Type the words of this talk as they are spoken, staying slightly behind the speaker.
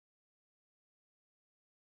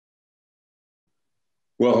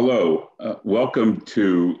Well, hello. Welcome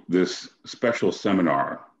to this special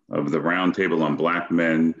seminar of the Roundtable on Black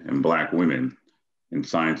Men and Black Women in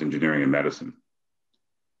Science, Engineering, and Medicine.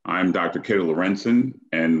 I'm Dr. Cato Laurencin,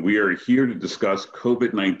 and we are here to discuss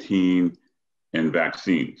COVID-19 and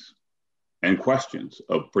vaccines and questions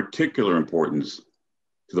of particular importance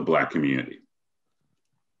to the Black community.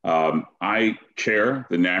 I chair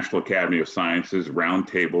the National Academy of Sciences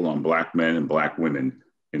Roundtable on Black Men and Black Women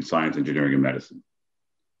in Science, Engineering, and Medicine.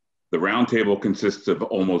 The roundtable consists of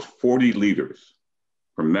almost 40 leaders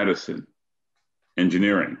from medicine,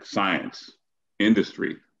 engineering, science,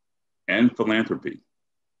 industry, and philanthropy.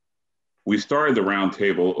 We started the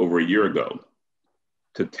roundtable over a year ago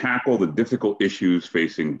to tackle the difficult issues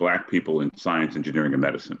facing Black people in science, engineering, and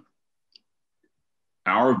medicine.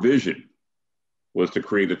 Our vision was to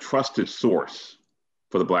create a trusted source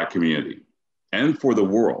for the Black community and for the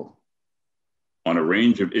world on a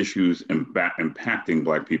range of issues impacting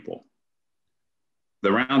Black people. The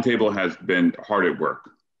roundtable has been hard at work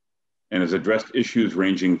and has addressed issues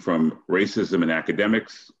ranging from racism in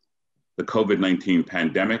academics, the COVID-19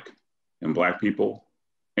 pandemic and Black people,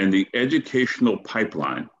 and the educational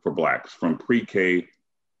pipeline for Blacks from pre-K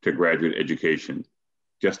to graduate education,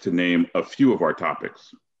 just to name a few of our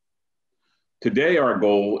topics. Today, our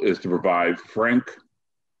goal is to provide frank,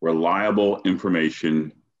 reliable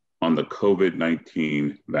information on the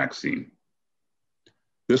COVID-19 vaccine.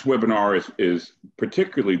 This webinar is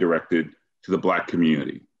particularly directed to the Black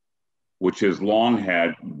community, which has long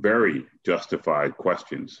had very justified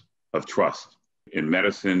questions of trust in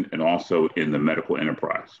medicine and also in the medical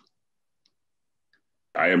enterprise.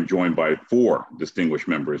 I am joined by 4 distinguished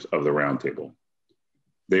members of the roundtable.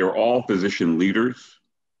 They are all physician leaders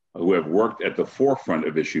who have worked at the forefront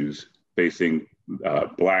of issues facing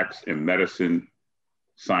Blacks in medicine,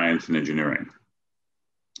 science, and engineering.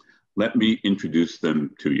 Let me introduce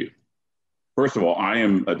them to you. First of all, I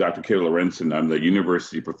am Dr. Cato Laurencin. I'm the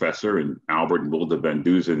university professor and Albert and Wilda Van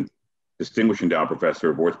Dusen Distinguished Endowed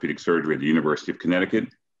Professor of Orthopaedic Surgery at the University of Connecticut.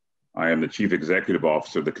 I am the Chief Executive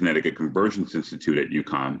Officer of the Connecticut Convergence Institute at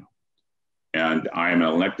UConn. And I am an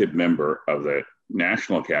elected member of the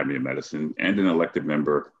National Academy of Medicine and an elected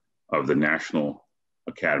member of the National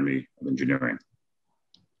Academy of Engineering.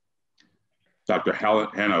 Dr.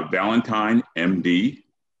 Hannah Valentine, MD,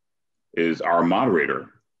 is our moderator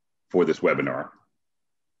for this webinar.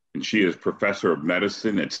 And she is professor of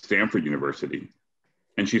medicine at Stanford University.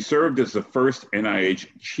 And she served as the first NIH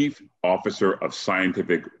Chief Officer of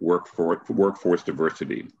Scientific Workforce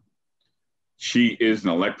Diversity. She is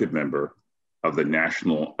an elected member of the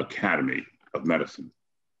National Academy of Medicine.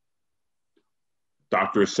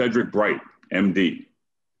 Dr. Cedric Bright, MD,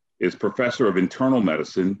 is professor of internal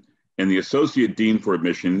medicine and the Associate Dean for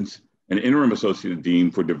Admissions and Interim Associate Dean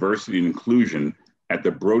for Diversity and Inclusion at the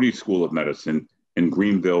Brody School of Medicine in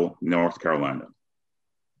Greenville, North Carolina.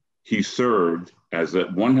 He served as the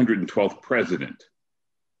 112th president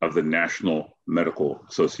of the National Medical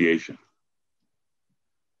Association.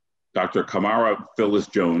 Dr. Kamara Phyllis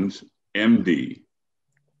Jones, MD,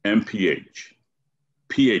 MPH,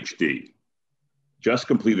 PhD, just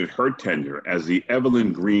completed her tenure as the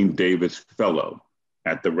Evelyn Green Davis Fellow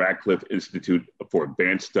at the Radcliffe Institute for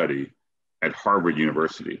Advanced Study at Harvard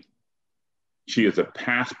University. She is a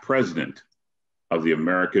past president of the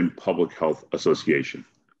American Public Health Association.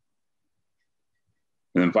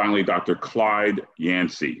 And then finally, Dr. Clyde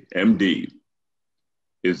Yancey, MD,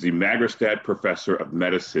 is the Magistrat Professor of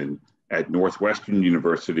Medicine at Northwestern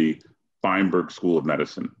University Feinberg School of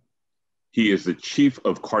Medicine. He is the Chief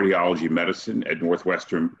of Cardiology Medicine at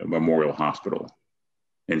Northwestern Memorial Hospital,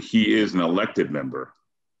 and he is an elected member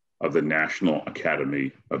of the National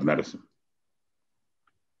Academy of Medicine.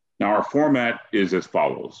 Now, our format is as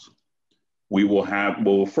follows.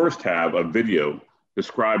 We'll first have a video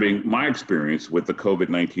describing my experience with the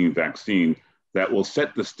COVID-19 vaccine that will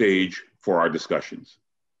set the stage for our discussions.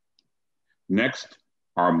 Next,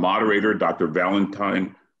 our moderator, Dr.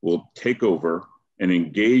 Valentine, will take over and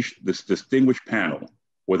engage this distinguished panel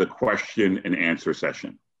with a question and answer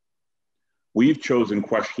session. We've chosen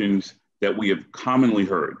questions that we have commonly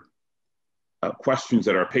heard, questions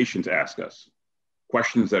that our patients ask us,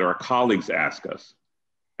 questions that our colleagues ask us,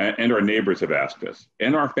 and our neighbors have asked us,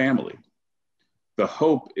 and our family. The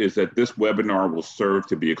hope is that this webinar will serve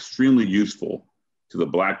to be extremely useful to the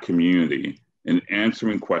Black community in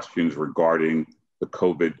answering questions regarding the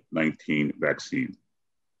COVID-19 vaccine.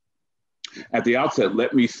 At the outset,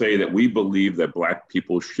 let me say that we believe that Black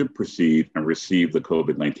people should proceed and receive the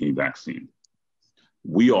COVID-19 vaccine.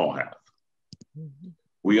 We all have.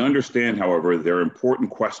 We understand, however, there are important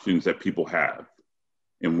questions that people have,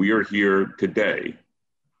 and we are here today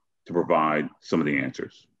to provide some of the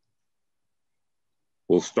answers.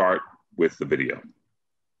 We'll start with the video.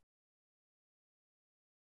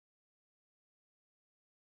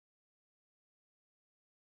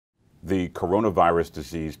 The coronavirus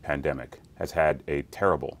disease pandemic has had a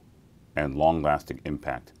terrible and long-lasting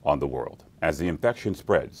impact on the world. As the infection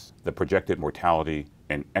spreads, the projected mortality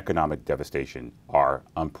and economic devastation are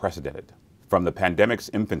unprecedented. From the pandemic's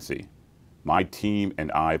infancy, my team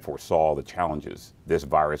and I foresaw the challenges this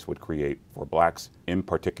virus would create for Blacks in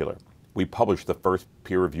particular. We published the first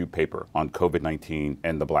peer-reviewed paper on COVID-19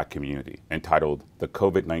 and the Black community, entitled The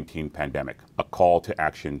COVID-19 Pandemic, a Call to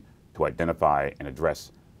Action to Identify and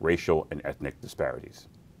Address Racial and Ethnic Disparities.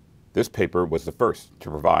 This paper was the first to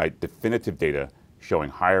provide definitive data showing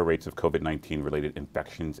higher rates of COVID-19 related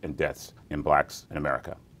infections and deaths in Blacks in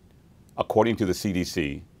America. According to the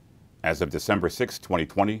CDC, as of December 6,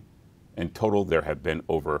 2020, in total there have been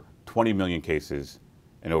over 20 million cases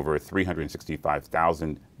and over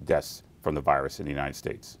 365,000 deaths from the virus in the United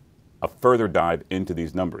States. A further dive into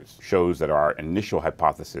these numbers shows that our initial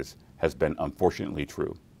hypothesis has been unfortunately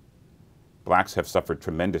true. Blacks have suffered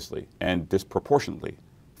tremendously and disproportionately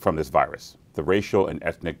from this virus. The racial and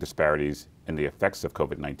ethnic disparities in the effects of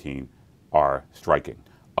COVID-19 are striking.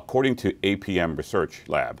 According to APM Research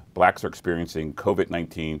Lab, Blacks are experiencing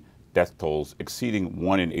COVID-19 death tolls exceeding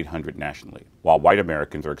 1 in 800 nationally, while white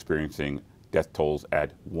Americans are experiencing death tolls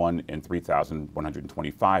at 1 in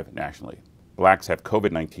 3,125 nationally. Blacks have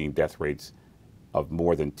COVID-19 death rates of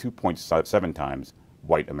more than 2.7 times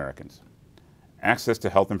white Americans. Access to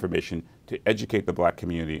health information to educate the Black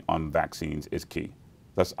community on vaccines is key.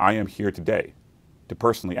 Thus, I am here today to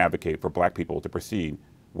personally advocate for Black people to proceed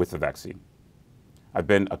with the vaccine. I've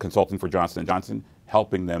been a consultant for Johnson & Johnson,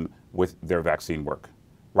 helping them with their vaccine work.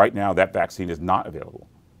 Right now, that vaccine is not available,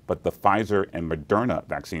 but the Pfizer and Moderna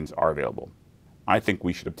vaccines are available. I think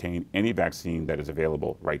we should obtain any vaccine that is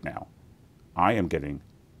available right now. I am getting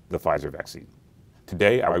the Pfizer vaccine.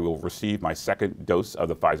 Today, I will receive my second dose of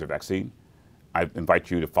the Pfizer vaccine. I invite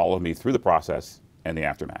you to follow me through the process and the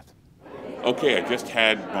aftermath. Okay, I just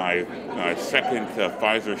had my second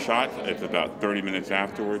Pfizer shot. It's about 30 minutes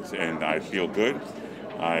afterwards, and I feel good.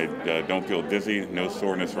 I don't feel dizzy, no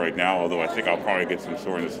soreness right now, although I think I'll probably get some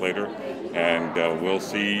soreness later. And we'll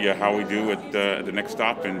see how we do at the next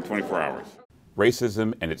stop in 24 hours.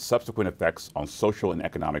 Racism and its subsequent effects on social and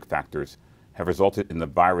economic factors have resulted in the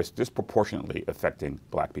virus disproportionately affecting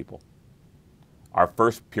Black people. Our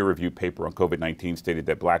first peer-reviewed paper on COVID-19 stated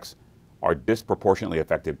that Blacks are disproportionately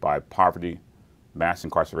affected by poverty, mass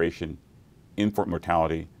incarceration, infant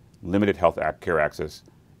mortality, limited health care access,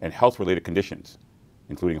 and health-related conditions,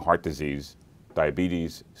 including heart disease,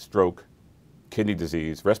 diabetes, stroke, kidney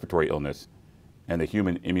disease, respiratory illness, and the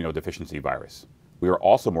human immunodeficiency virus. We are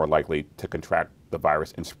also more likely to contract the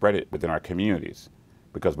virus and spread it within our communities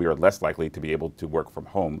because we are less likely to be able to work from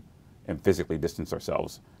home and physically distance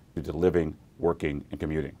ourselves due to living, working, and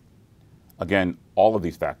commuting. Again, all of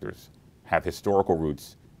these factors have historical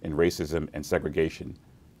roots in racism and segregation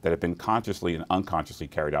that have been consciously and unconsciously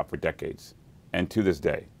carried out for decades, and to this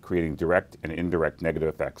day, creating direct and indirect negative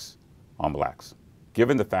effects on Blacks.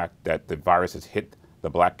 Given the fact that the virus has hit the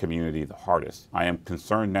Black community the hardest, I am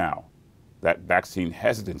concerned now that vaccine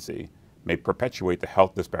hesitancy may perpetuate the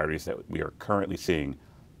health disparities that we are currently seeing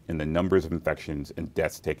in the numbers of infections and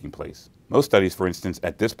deaths taking place. Most studies, for instance,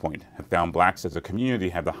 at this point, have found Blacks as a community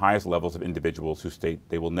have the highest levels of individuals who state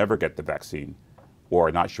they will never get the vaccine or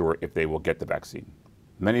are not sure if they will get the vaccine.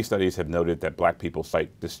 Many studies have noted that Black people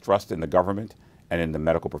cite distrust in the government and in the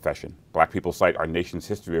medical profession. Black people cite our nation's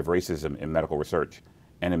history of racism in medical research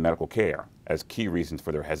and in medical care as key reasons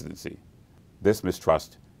for their hesitancy. This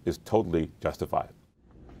mistrust is totally justified.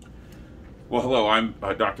 Well, hello, I'm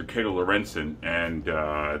Dr. Cato Laurencin, and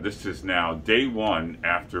this is now day one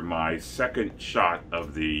after my second shot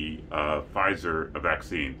of the Pfizer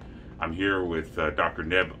vaccine. I'm here with Dr.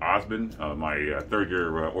 Neb Osman, my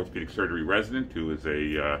third-year orthopedic surgery resident, who is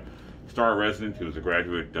a STAR resident, who is a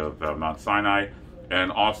graduate of Mount Sinai,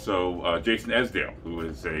 and also Jason Esdale, who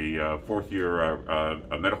is a fourth-year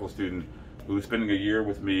medical student who is spending a year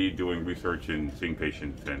with me doing research and seeing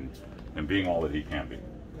patients and being all that he can be.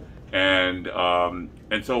 And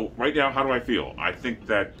so right now, how do I feel? I think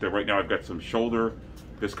that right now I've got some shoulder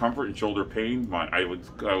discomfort and shoulder pain. I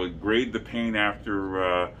would grade the pain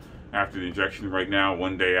after the injection right now,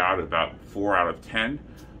 1 day out, about 4 out of 10.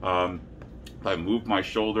 If I move my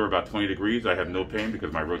shoulder about 20 degrees, I have no pain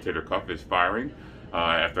because my rotator cuff is firing.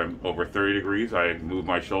 After I'm over 30 degrees, I move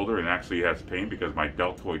my shoulder and actually has pain because my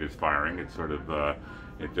deltoid is firing. It's sort of,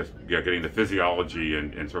 getting the physiology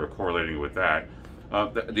and sort of correlating with that.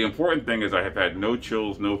 The important thing is I have had no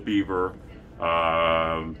chills, no fever,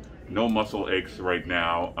 no muscle aches right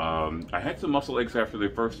now. I had some muscle aches after the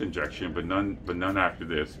first injection, but none after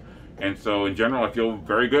this. And so in general, I feel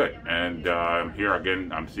very good. And I'm here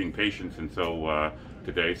again, I'm seeing patients, and so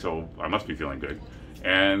today, so I must be feeling good.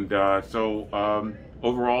 And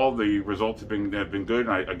overall, the results have been good.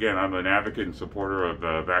 I'm an advocate and supporter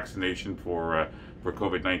of vaccination for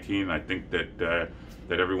COVID-19. I think that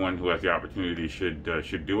everyone who has the opportunity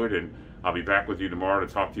should do it. And I'll be back with you tomorrow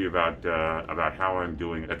to talk to you about how I'm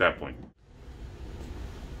doing at that point.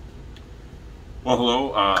 Well,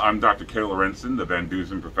 hello. I'm Dr. Cato Laurencin, the Van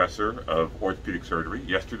Dusen Professor of Orthopedic Surgery.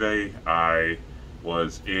 Yesterday, I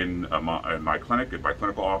was in my clinic, at my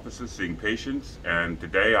clinical offices, seeing patients, and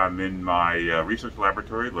today I'm in my research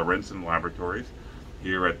laboratory, Laurencin Laboratories,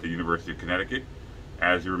 here at the University of Connecticut.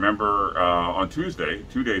 As you remember, on Tuesday,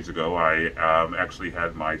 2 days ago, I actually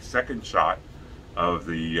had my second shot of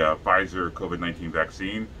the Pfizer COVID-19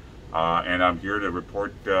 vaccine, and I'm here to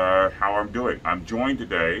report how I'm doing. I'm joined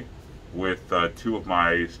today with two of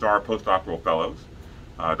my star postdoctoral fellows,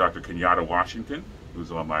 Dr. Kenyatta Washington,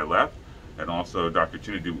 who's on my left, and also Dr.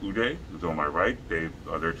 Chinedu Ude, who's on my right.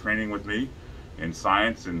 They're training with me in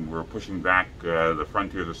science, and we're pushing back the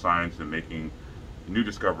frontiers of science and making new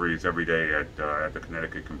discoveries every day at the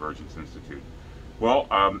Connecticut Convergence Institute. Well,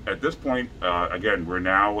 at this point, again, we're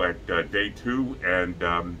now at day 2, and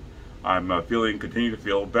I'm continue to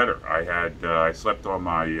feel better. I slept on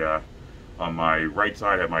my right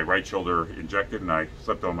side, I had my right shoulder injected, and I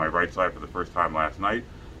slept on my right side for the first time last night.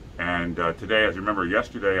 And today, as you remember,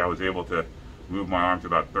 yesterday I was able to move my arm to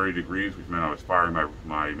about 30 degrees, which meant I was firing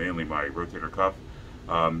mainly my rotator cuff.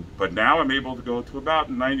 But now I'm able to go to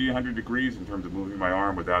about 90, 100 degrees in terms of moving my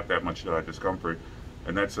arm without that much discomfort.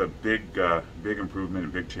 And that's a big improvement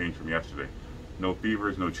and big change from yesterday. No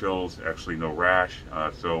fevers, no chills, actually no rash.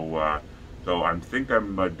 So I think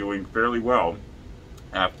I'm doing fairly well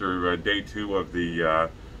after day 2 of the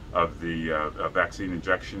vaccine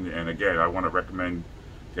injection. And again, I want to recommend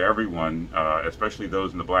to everyone, especially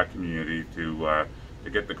those in the Black community, to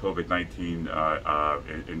get the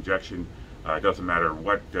COVID-19 injection. It doesn't matter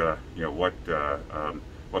what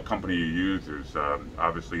company you use. There's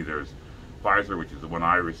obviously there's Pfizer, which is the one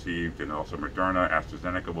I received, and also Moderna.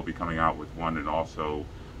 AstraZeneca will be coming out with one, and also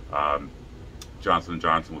Johnson &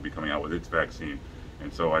 Johnson will be coming out with its vaccine.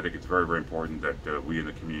 And so I think it's very, very important that we in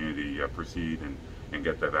the community proceed and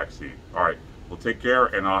get that vaccine. All right. Well, take care,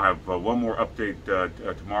 and I'll have one more update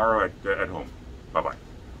tomorrow at home. Bye-bye.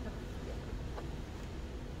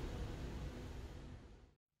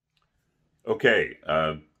 Okay,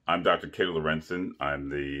 I'm Dr. Cato Laurencin. I'm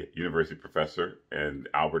the University Professor and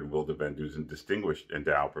Albert and Wilda Van Dusen Distinguished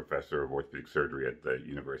Endowed Professor of Orthopedic Surgery at the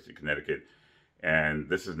University of Connecticut. And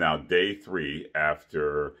this is now day 3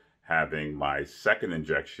 after having my second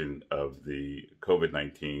injection of the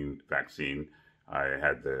COVID-19 vaccine. I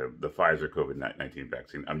had the Pfizer COVID-19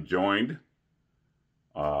 vaccine. I'm joined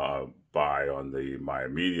on my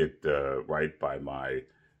immediate right by my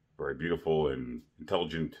very beautiful and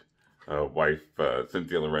intelligent wife,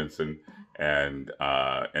 Cynthia Laurencin, and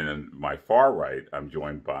then my far right, I'm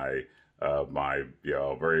joined by my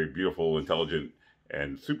very beautiful, intelligent,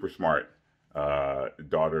 and super smart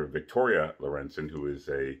daughter, Victoria Laurencin, who is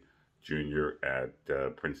a junior at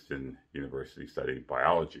Princeton University studying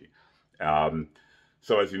biology.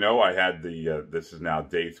 So as you know, I had this is now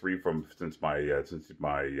day 3 since my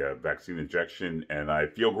vaccine injection, and I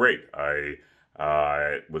feel great. I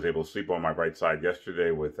was able to sleep on my right side yesterday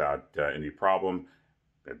without any problem.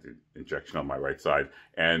 Had the injection on my right side,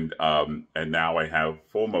 and now I have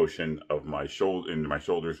full motion of my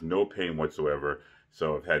shoulders, no pain whatsoever.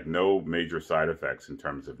 So I've had no major side effects in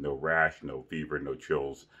terms of no rash, no fever, no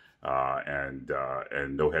chills, and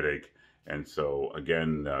no headache. And so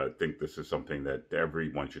again, I think this is something that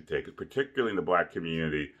everyone should take, particularly in the Black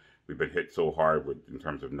community. We've been hit so hard in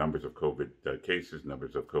terms of numbers of COVID cases,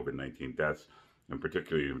 numbers of COVID-19 deaths, and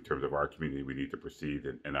particularly in terms of our community, we need to proceed.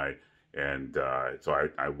 So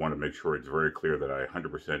I want to make sure it's very clear that I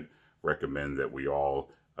 100% recommend that we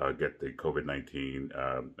all get the COVID-19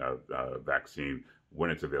 vaccine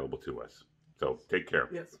when it's available to us. So take care.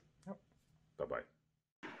 Yes. Bye-bye.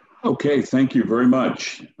 Okay, thank you very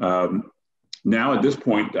much. Now at this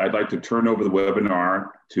point, I'd like to turn over the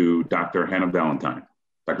webinar to Dr. Hannah Valentine.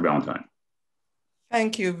 Dr. Valentine.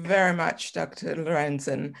 Thank you very much, Dr.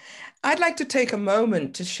 Laurencin. I'd like to take a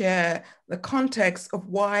moment to share the context of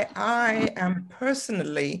why I am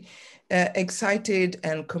personally excited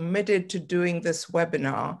and committed to doing this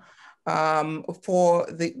webinar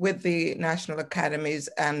with the National Academies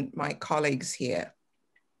and my colleagues here.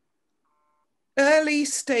 Early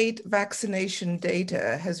state vaccination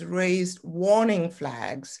data has raised warning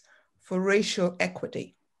flags for racial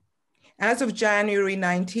equity. As of January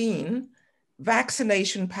 19,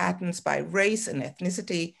 vaccination patterns by race and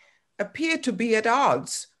ethnicity appear to be at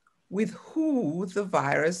odds with who the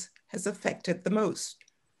virus has affected the most.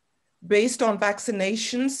 Based on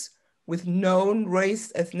vaccinations with known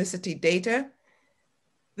race ethnicity data,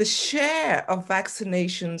 the share of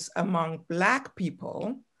vaccinations among Black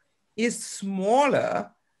people is smaller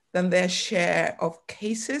than their share of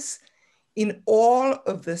cases in all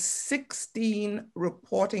of the 16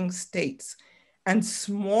 reporting states and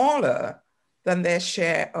smaller than their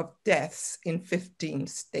share of deaths in 15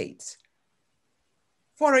 states.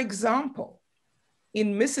 For example,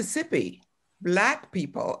 in Mississippi, Black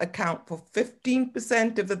people account for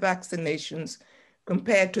 15% of the vaccinations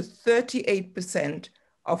compared to 38%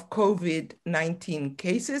 of COVID-19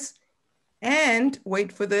 cases, and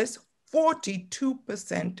wait for this,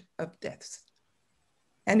 42% of deaths.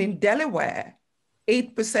 And in Delaware,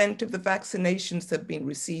 8% of the vaccinations have been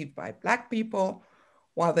received by Black people,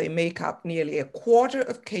 while they make up nearly a quarter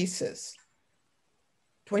of cases,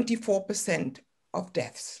 24% of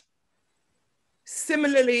deaths.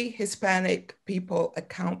 Similarly, Hispanic people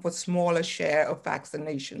account for smaller share of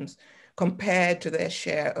vaccinations compared to their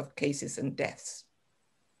share of cases and deaths.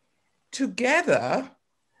 Together,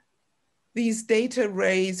 these data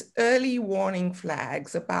raise early warning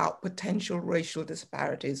flags about potential racial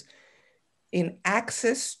disparities in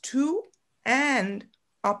access to and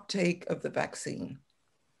uptake of the vaccine.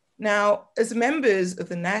 Now, as members of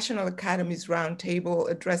the National Academies Roundtable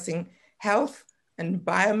addressing health and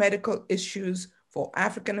biomedical issues for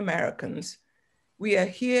African Americans, we are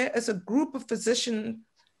here as a group of physicians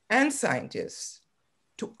and scientists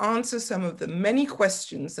to answer some of the many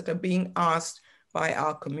questions that are being asked by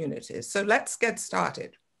our communities. So let's get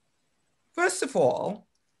started. First of all,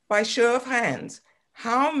 by show of hands,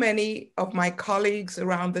 how many of my colleagues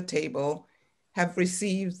around the table have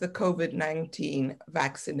received the COVID-19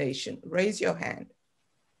 vaccination? Raise your hand.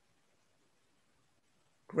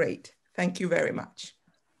 Great, thank you very much.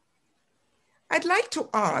 I'd like to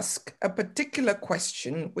ask a particular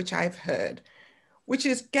question which I've heard, which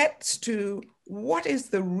gets to what is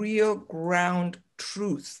the real ground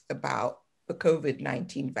truth about the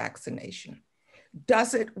COVID-19 vaccination?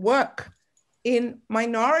 Does it work in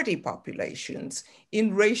minority populations,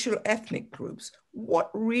 in racial ethnic groups? What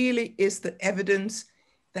really is the evidence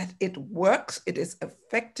that it works, it is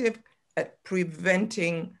effective at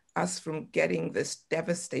preventing us from getting this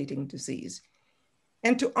devastating disease?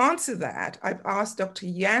 And to answer that, I've asked Dr.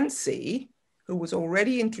 Yancey, who was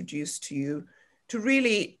already introduced to you, to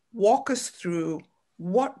really walk us through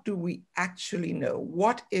what do we actually know?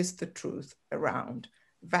 What is the truth around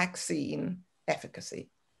vaccine efficacy?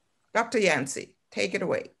 Dr. Yancey, take it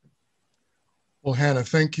away. Well, Hannah,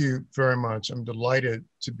 thank you very much. I'm delighted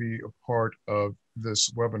to be a part of this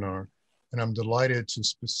webinar, and I'm delighted to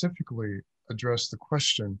specifically address the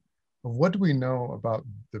question of what do we know about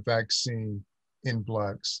the vaccine in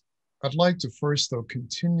Blacks. I'd like to first, though,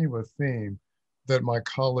 continue a theme that my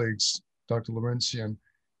colleagues, Dr. Laurencin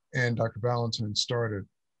and Dr. Valentine started.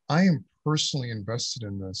 I am personally invested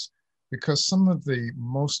in this because some of the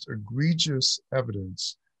most egregious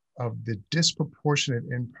evidence of the disproportionate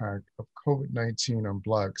impact of COVID-19 on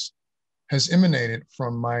Blacks has emanated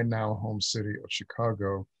from my now home city of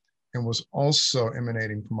Chicago and was also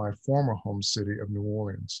emanating from my former home city of New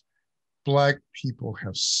Orleans. Black people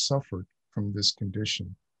have suffered from this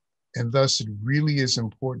condition, and thus it really is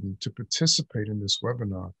important to participate in this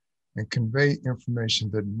webinar and convey information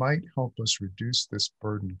that might help us reduce this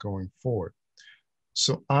burden going forward.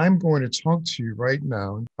 So I'm going to talk to you right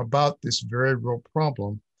now about this very real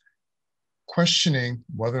problem, questioning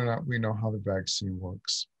whether or not we know how the vaccine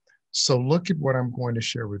works. So look at what I'm going to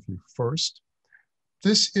share with you. First,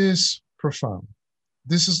 this is profound.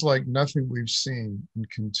 This is like nothing we've seen in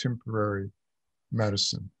contemporary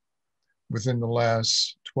medicine. Within the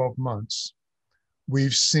last 12 months,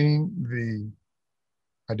 we've seen the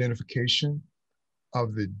identification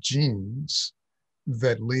of the genes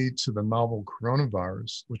that lead to the novel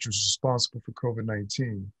coronavirus, which was responsible for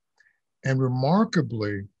COVID-19. And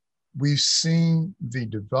remarkably, we've seen the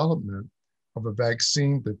development of a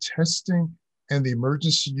vaccine, the testing, and the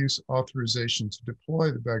emergency use authorization to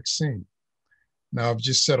deploy the vaccine. Now, I've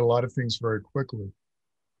just said a lot of things very quickly.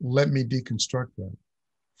 Let me deconstruct that.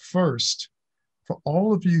 First, for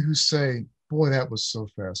all of you who say, boy, that was so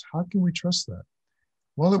fast, how can we trust that?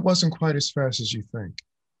 Well, it wasn't quite as fast as you think.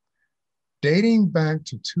 Dating back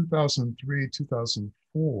to 2003,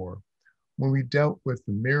 2004, when we dealt with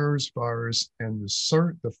the MERS virus and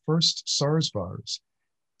the first SARS virus,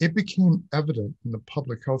 it became evident in the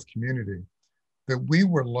public health community that we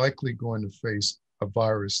were likely going to face a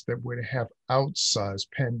virus that would have outsized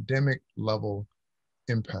pandemic level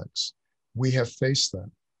impacts. We have faced that.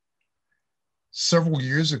 Several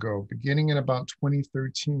years ago, beginning in about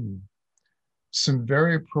 2013, some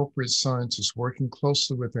very appropriate scientists working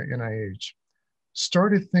closely with the NIH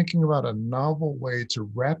started thinking about a novel way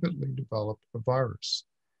to rapidly develop a virus.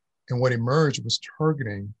 And what emerged was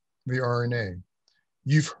targeting the RNA.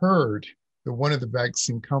 You've heard that one of the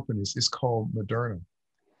vaccine companies is called Moderna.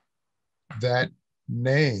 That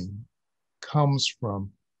name comes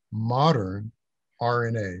from modern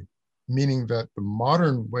RNA, meaning that the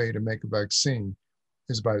modern way to make a vaccine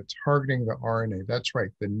is by targeting the RNA. That's right.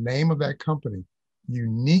 The name of that company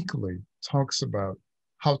uniquely talks about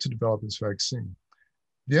how to develop this vaccine.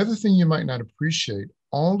 The other thing you might not appreciate,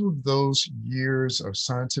 all of those years of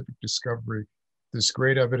scientific discovery, this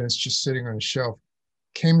great evidence just sitting on a shelf,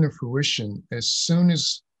 came to fruition as soon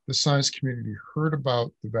as the science community heard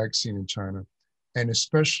about the vaccine in China, and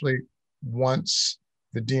especially once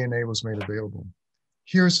the DNA was made available.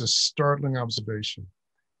 Here's a startling observation.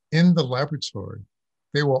 In the laboratory,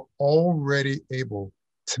 they were already able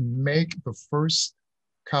to make the first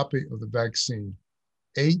copy of the vaccine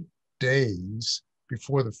 8 days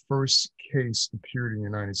before the first case appeared in the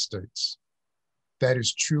United States. That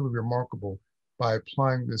is truly remarkable by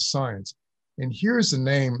applying this science. And here's a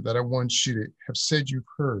name that I want you to have said you've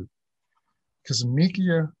heard,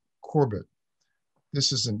 Kazimikia Corbett.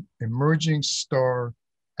 This is an emerging star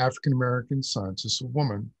African-American scientist, a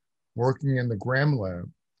woman working in the Graham Lab,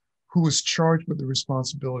 who was charged with the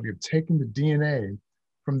responsibility of taking the DNA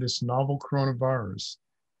from this novel coronavirus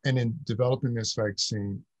and in developing this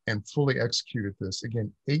vaccine, and fully executed this,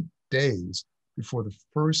 again, 8 days before the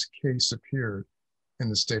first case appeared in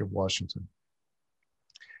the state of Washington.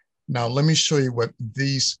 Now, let me show you what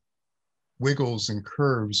these wiggles and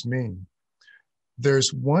curves mean.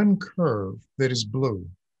 There's one curve that is blue,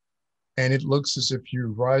 and it looks as if you're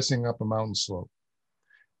rising up a mountain slope.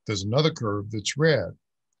 There's another curve that's red.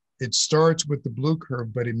 It starts with the blue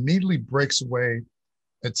curve, but immediately breaks away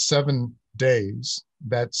at 7 days.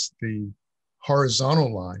 That's the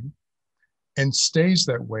horizontal line, and stays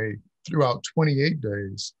that way throughout 28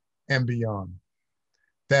 days and beyond.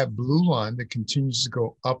 That blue line that continues to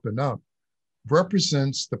go up and up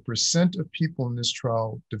represents the percent of people in this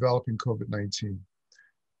trial developing COVID-19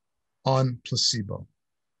 on placebo.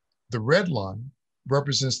 The red line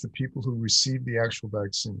represents the people who received the actual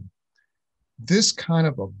vaccine. This kind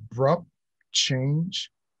of abrupt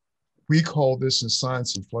change, we call this in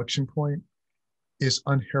science inflection point, is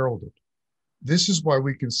unheralded. This is why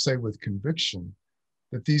we can say with conviction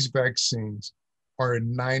that these vaccines are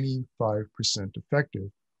 95%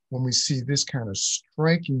 effective when we see this kind of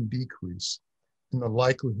striking decrease in the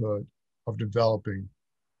likelihood of developing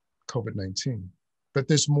COVID-19. But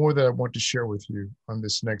there's more that I want to share with you on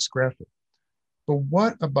this next graphic. But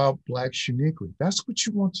what about Blacks uniquely? That's what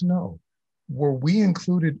you want to know. Were we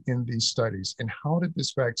included in these studies, and how did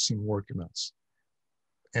this vaccine work in us?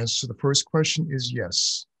 Answer to the first question is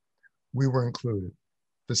yes, we were included.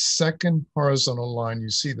 The second horizontal line you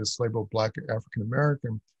see that's labeled Black or African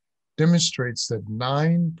American demonstrates that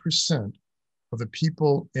 9% of the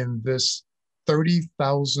people in this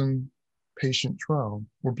 30,000 patient trial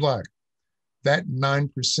were Black. That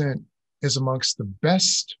 9% is amongst the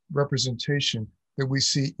best representation that we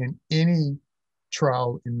see in any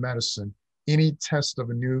trial in medicine, any test of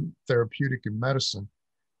a new therapeutic in medicine,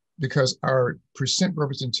 because our percent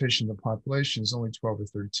representation of the population is only 12 or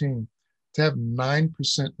 13. To have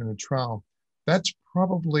 9% in a trial, that's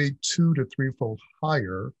probably 2 to 3-fold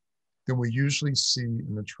higher than we usually see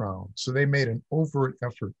in the trial. So they made an overt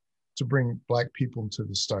effort to bring Black people into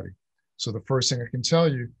the study. So the first thing I can tell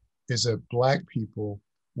you is that Black people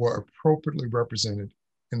were appropriately represented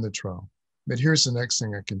in the trial. But here's the next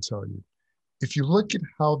thing I can tell you. If you look at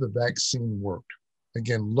how the vaccine worked,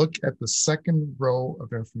 again, look at the second row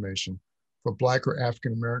of information for Black or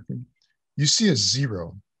African American, you see a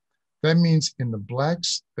 0. That means in the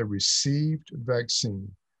Blacks that received the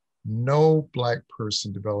vaccine, no Black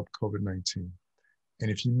person developed COVID-19. And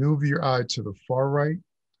if you move your eye to the far right,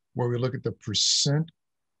 where we look at the percent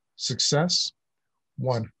success,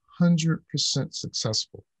 100%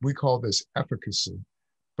 successful. We call this efficacy,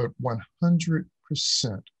 but 100%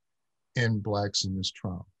 in Blacks in this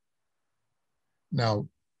trial. Now,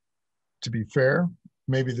 to be fair,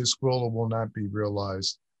 maybe this will not be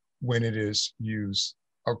realized when it is used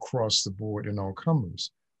across the board in all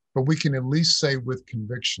comers, but we can at least say with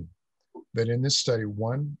conviction that in this study,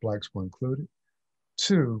 one, Blacks were included.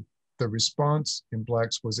 Two, the response in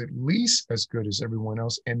Blacks was at least as good as everyone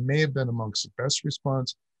else and may have been amongst the best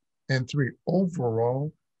response. And three,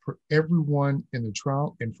 overall, for everyone in the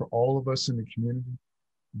trial and for all of us in the community,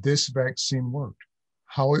 this vaccine worked.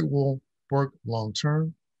 How it will work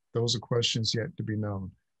long-term, those are questions yet to be known.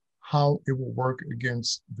 How it will work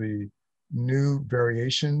against the new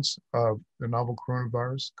variations of the novel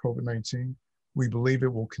coronavirus, COVID-19, we believe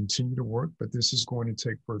it will continue to work, but this is going to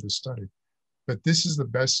take further study. But this is the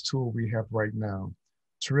best tool we have right now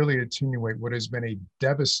to really attenuate what has been a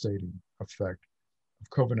devastating effect of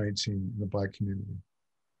COVID-19 in the Black community.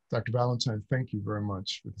 Dr. Valentine, thank you very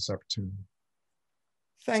much for this opportunity.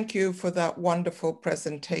 Thank you for that wonderful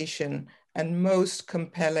presentation and most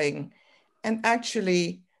compelling and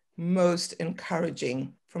actually most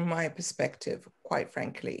encouraging from my perspective, quite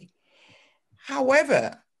frankly.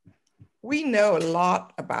 However, we know a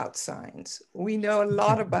lot about science. We know a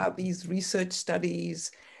lot about these research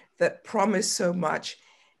studies that promise so much.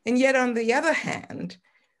 And yet on the other hand,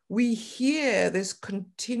 we hear this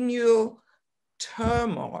continual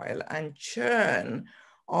turmoil and churn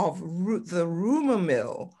of the rumor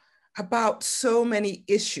mill about so many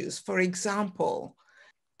issues. For example,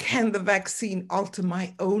 can the vaccine alter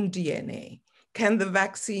my own DNA? Can the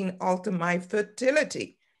vaccine alter my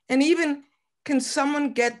fertility? And even, can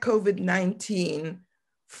someone get COVID-19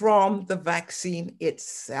 from the vaccine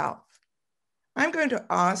itself? I'm going to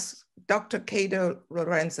ask Dr. Cato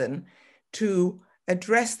Laurencin to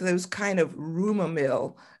address those kind of rumor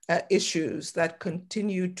mill issues that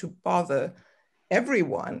continue to bother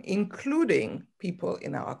everyone, including people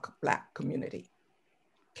in our Black community.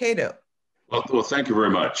 Cato. Well, thank you very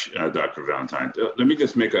much, Dr. Valentine. Let me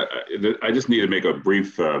just I just need to make a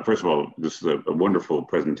brief, first of all, this is a wonderful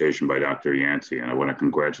presentation by Dr. Yancey, and I want to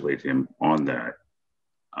congratulate him on that.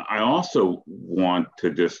 I also want to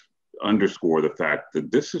just underscore the fact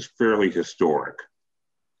that this is fairly historic.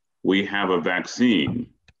 We have a vaccine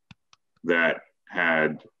that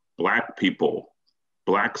had Black people,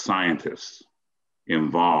 Black scientists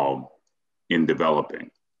involved in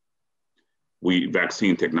developing.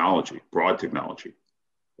 Vaccine technology, broad technology,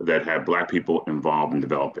 that had Black people involved in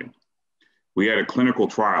developing. We had a clinical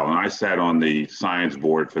trial, and I sat on the science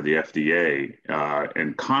board for the FDA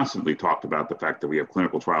and constantly talked about the fact that we have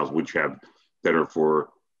clinical trials that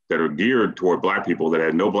are geared toward Black people that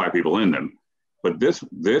had no Black people in them. But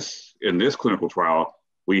in this clinical trial,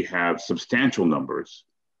 we have substantial numbers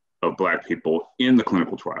of Black people in the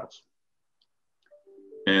clinical trials.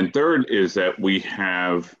 And third is that we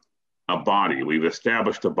have a body. We've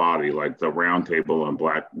established a body like the Roundtable on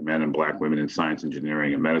Black men and Black women in science,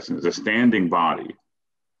 engineering, and medicine. It's a standing body,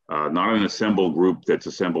 not an assembled group that's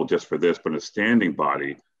assembled just for this, but a standing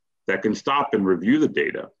body that can stop and review the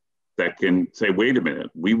data, that can say, wait a minute,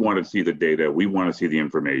 we want to see the data, we want to see the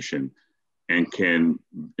information, and can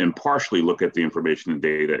impartially look at the information and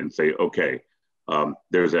data and say, okay,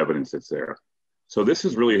 there's evidence that's there. So this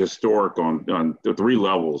is really historic on the three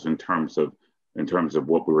levels in terms of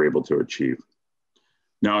what we were able to achieve.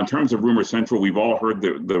 Now, in terms of Rumor Central, we've all heard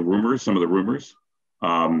the rumors, some of the rumors.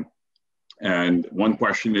 And one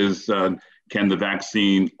question is, can the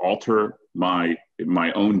vaccine alter my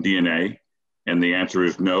own DNA? And the answer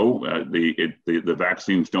is no, the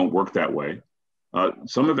vaccines don't work that way.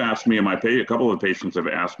 Some have asked me, and a couple of patients have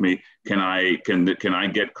asked me, can I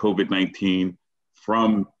get COVID-19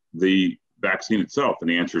 from the vaccine itself? And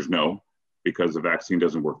the answer is no, because the vaccine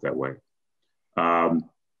doesn't work that way.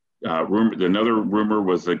 Another rumor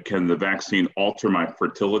was that, can the vaccine alter my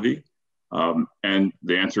fertility? And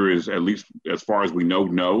the answer is, at least as far as we know,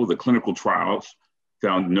 no. The clinical trials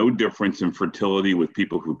found no difference in fertility with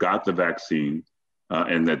people who got the vaccine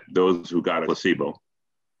and that those who got a placebo.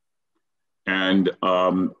 And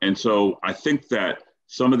so I think that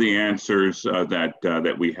some of the answers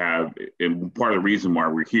that we have, and part of the reason why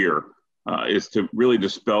we're here, is to really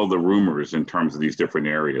dispel the rumors in terms of these different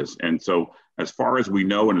areas. And so, as far as we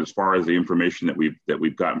know, and as far as the information that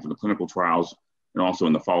we've gotten from the clinical trials, and also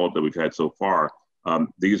in the follow-up that we've had so far,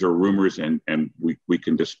 these are rumors, and we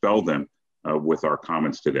can dispel them with our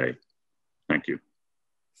comments today. Thank you.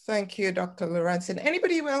 Thank you, Dr. Laurencin.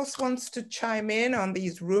 Anybody else wants to chime in on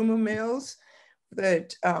these rumor mills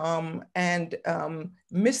that and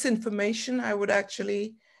misinformation? I would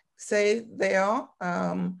actually say they are.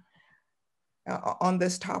 On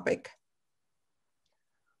this topic?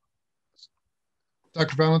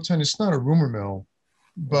 Dr. Valentine, it's not a rumor mill,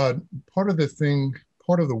 but part of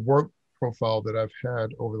the work profile that I've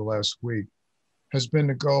had over the last week has been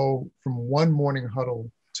to go from one morning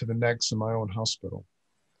huddle to the next in my own hospital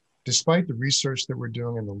despite the research that we're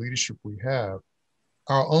doing and the leadership we have,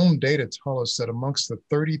 our own data tell us that amongst the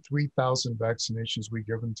 33,000 vaccinations we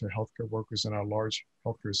given to healthcare workers in our large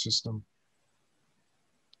healthcare system,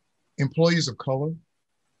 employees of color,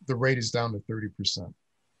 the rate is down to 30%.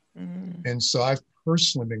 Mm. And so I've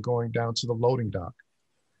personally been going down to the loading dock,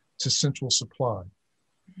 to central supply,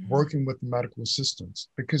 working with the medical assistants,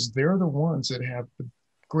 because they're the ones that have the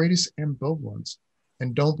greatest ambivalence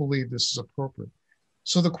and don't believe this is appropriate.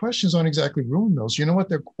 So the questions aren't exactly rumor mills. You know what?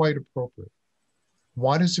 They're quite appropriate.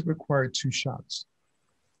 Why does it require 2 shots?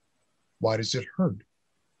 Why does it hurt?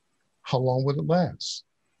 How long will it last?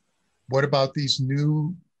 What about these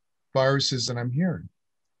new viruses that I'm hearing?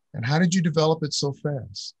 And how did you develop it so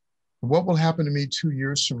fast? And what will happen to me 2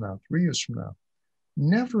 years from now, 3 years from now?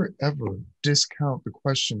 Never, ever discount the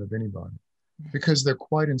question of anybody, because they're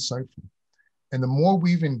quite insightful. And the more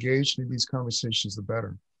we've engaged in these conversations, the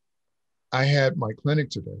better. I had my clinic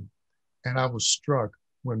today, and I was struck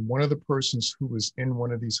when one of the persons who was in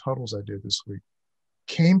one of these huddles I did this week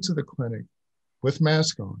came to the clinic with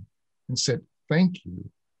mask on and said, "Thank you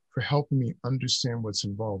for helping me understand what's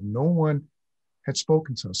involved." No one had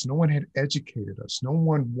spoken to us. No one had educated us. No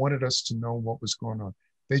one wanted us to know what was going on.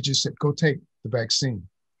 They just said, "Go take the vaccine."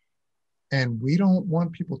 And we don't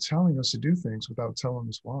want people telling us to do things without telling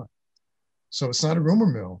us why. So it's not a rumor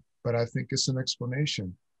mill, but I think it's an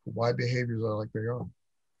explanation for why behaviors are like they are.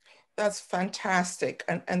 That's fantastic.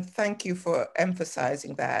 And thank you for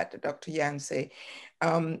emphasizing that, Dr. Yancey.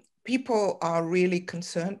 People are really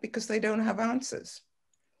concerned because they don't have answers.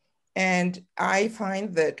 And I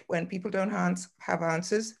find that when people don't have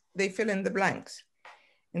answers, they fill in the blanks.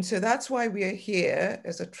 And so that's why we are here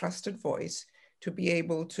as a trusted voice to be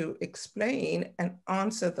able to explain and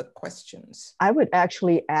answer the questions. I would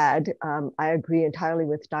actually add, I agree entirely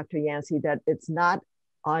with Dr. Yancey that it's not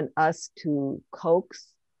on us to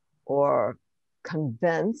coax or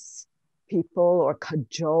convince people or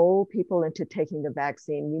cajole people into taking the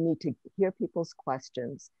vaccine. We need to hear people's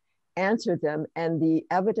questions, answer them, and the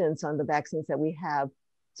evidence on the vaccines that we have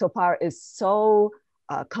so far is so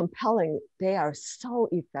compelling. They are so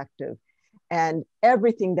effective. And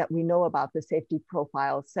everything that we know about the safety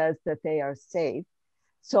profile says that they are safe.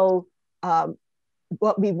 So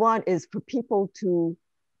what we want is for people to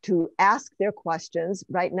ask their questions.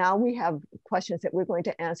 Right now we have questions that we're going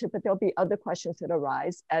to answer, but there'll be other questions that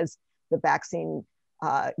arise as the vaccine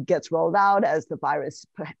gets rolled out, as the virus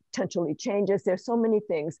potentially changes. There's so many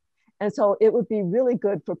things. And so it would be really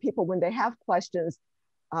good for people when they have questions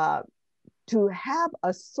to have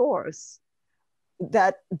a source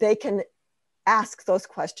that they can ask those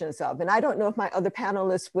questions of. And I don't know if my other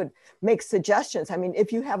panelists would make suggestions. I mean,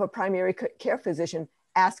 if you have a primary care physician,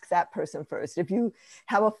 ask that person first. If you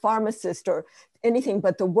have a pharmacist or anything,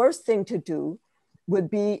 but the worst thing to do would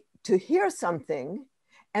be to hear something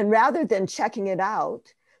and rather than checking it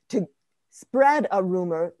out, to spread a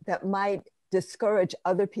rumor that might discourage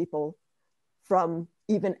other people from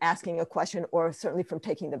even asking a question or certainly from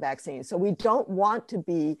taking the vaccine. So we don't want to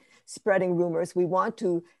be spreading rumors. We want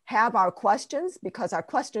to have our questions because our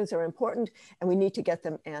questions are important and we need to get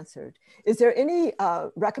them answered. Is there any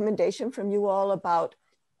recommendation from you all about,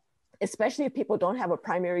 especially if people don't have a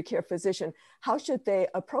primary care physician, how should they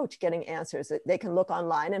approach getting answers? They can look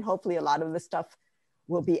online and hopefully a lot of the stuff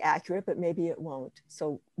will be accurate, but maybe it won't.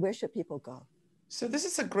 So where should people go? So this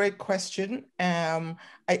is a great question.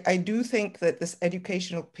 I do think that this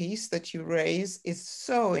educational piece that you raise is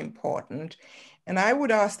so important. And I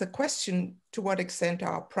would ask the question, to what extent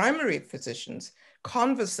are primary physicians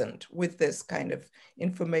conversant with this kind of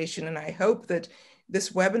information? And I hope that this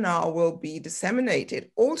webinar will be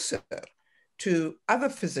disseminated also to other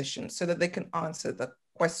physicians so that they can answer the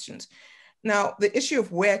questions. Now, the issue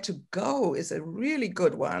of where to go is a really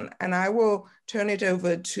good one, and I will turn it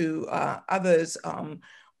over to others on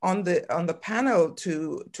the panel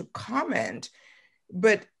to comment.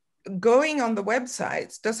 But going on the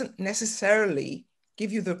websites doesn't necessarily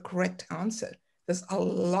give you the correct answer. There's a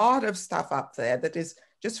lot of stuff up there that is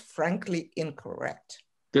just frankly incorrect.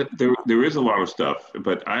 There is a lot of stuff,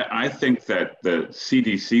 but I think that the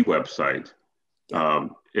CDC website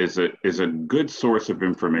is a good source of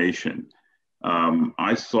information.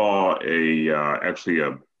 I saw actually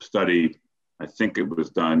a study, I think it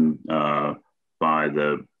was done by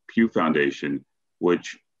the Pew Foundation,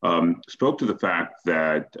 which spoke to the fact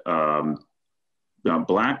that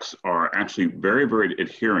Blacks are actually very, very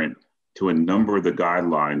adherent to a number of the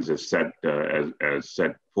guidelines as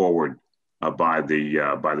set forward by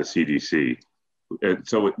the CDC.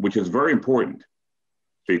 So, which is very important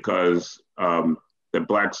because the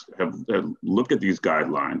Blacks have looked at these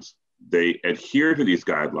guidelines. they adhere to these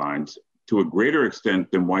guidelines to a greater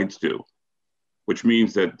extent than whites do, which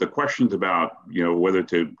means that the questions about, whether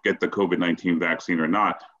to get the COVID-19 vaccine or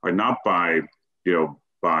not are not by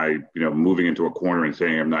moving into a corner and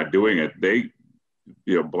saying, I'm not doing it.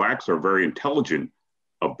 Blacks are very intelligent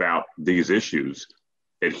about these issues,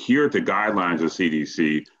 adhere to guidelines of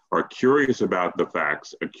CDC, are curious about the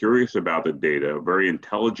facts, are curious about the data, very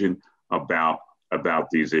intelligent about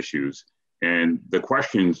these issues. And the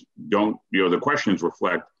questions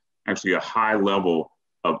reflect actually a high level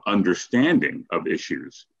of understanding of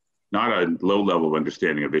issues, not a low level of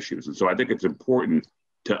understanding of issues. And so I think it's important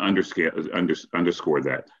to underscore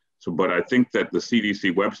that. So, but I think that the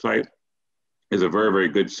CDC website is a very, very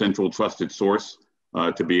good central trusted source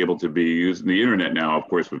to be able to be used. The internet now, of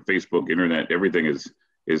course, with Facebook, internet, everything is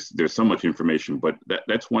there's so much information, but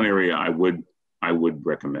that's one area I would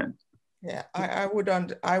recommend. Yeah, I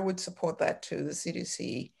would support that too, the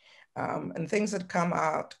CDC. And things that come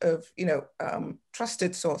out of,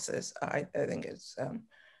 trusted sources, I think is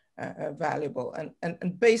valuable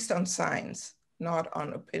and based on science, not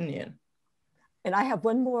on opinion. And I have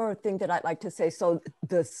one more thing that I'd like to say. So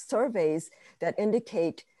the surveys that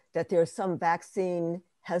indicate that there's some vaccine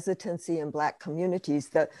hesitancy in Black communities,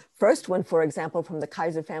 the first one, for example, from the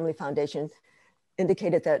Kaiser Family Foundation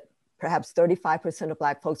indicated that perhaps 35% of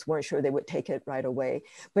Black folks weren't sure they would take it right away.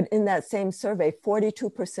 But in that same survey,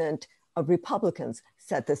 42% of Republicans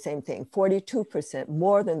said the same thing, 42%,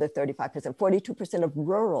 more than the 35%, 42% of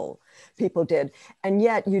rural people did. And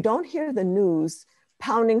yet you don't hear the news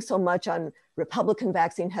pounding so much on Republican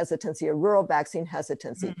vaccine hesitancy or rural vaccine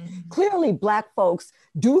hesitancy. Mm-hmm. Clearly, Black folks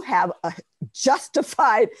do have a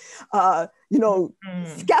justified,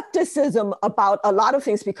 skepticism about a lot of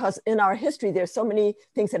things, because in our history, there's so many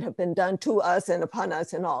things that have been done to us and upon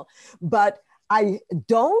us and all. But I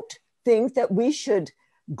don't think that we should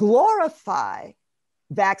glorify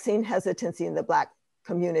vaccine hesitancy in the Black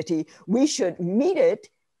community. We should meet it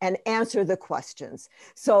and answer the questions.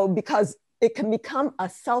 So, because it can become a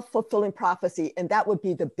self-fulfilling prophecy, and that would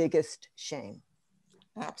be the biggest shame.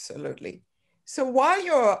 Absolutely. So while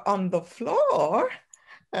you're on the floor,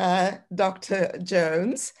 Dr.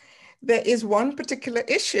 Jones, there is one particular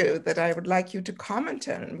issue that I would like you to comment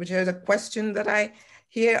on, which is a question that I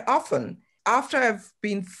hear often. After I've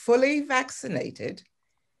been fully vaccinated,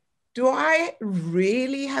 do I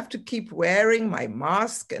really have to keep wearing my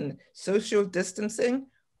mask and social distancing?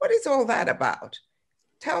 What is all that about?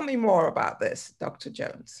 Tell me more about this, Dr.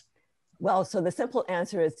 Jones. Well, so the simple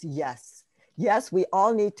answer is yes. Yes, we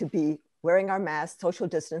all need to be wearing our masks, social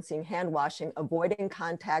distancing, hand washing, avoiding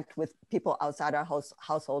contact with people outside our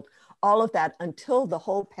household, all of that until the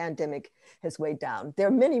whole pandemic has weighed down. There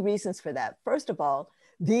are many reasons for that. First of all,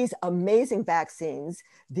 these amazing vaccines,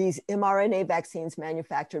 these mRNA vaccines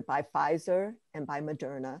manufactured by Pfizer and by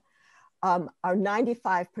Moderna, are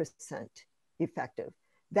 95% effective.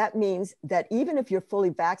 That means that even if you're fully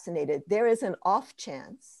vaccinated, there is an off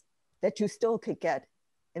chance that you still could get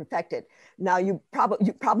infected. Now, you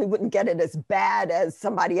probably wouldn't get it as bad as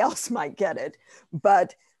somebody else might get it,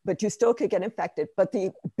 but you still could get infected. But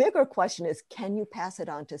the bigger question is, can you pass it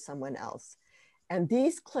on to someone else? And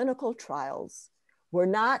these clinical trials were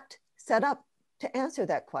not set up to answer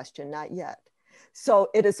that question, not yet. So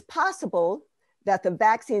it is possible that the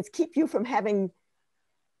vaccines keep you from having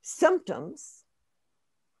symptoms,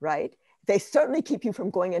 right? They certainly keep you from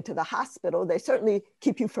going into the hospital. They certainly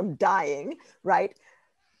keep you from dying, right?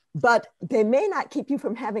 But they may not keep you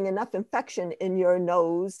from having enough infection in your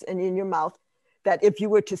nose and in your mouth that if you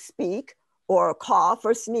were to speak or cough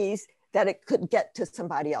or sneeze, that it could get to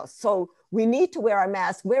somebody else. So we need to wear our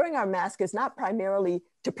mask. Wearing our mask is not primarily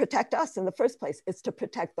to protect us in the first place, it's to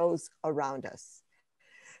protect those around us.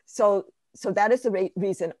 So that is the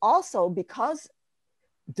reason. Also, because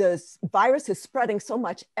this virus is spreading so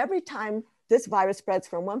much, every time this virus spreads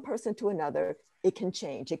from one person to another, it can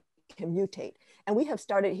change, it can mutate. And we have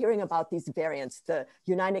started hearing about these variants, the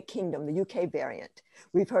United Kingdom, the UK variant.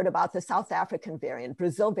 We've heard about the South African variant,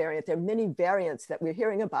 Brazil variant. There are many variants that we're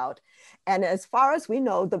hearing about. And as far as we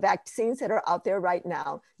know, the vaccines that are out there right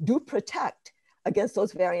now do protect against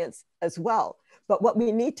those variants as well. But what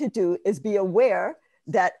we need to do is be aware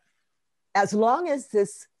that as long as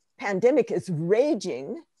this pandemic is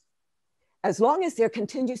raging, as long as there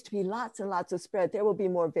continues to be lots and lots of spread, there will be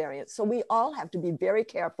more variants. So we all have to be very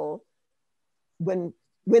careful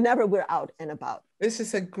whenever we're out and about. This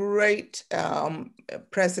is a great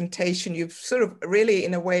presentation. You've sort of really,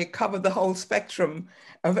 in a way, covered the whole spectrum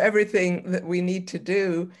of everything that we need to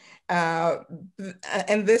do.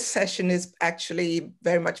 And this session is actually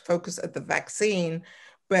very much focused at the vaccine,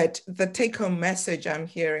 But the take-home message I'm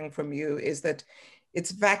hearing from you is that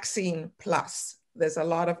it's vaccine plus. There's a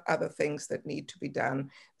lot of other things that need to be done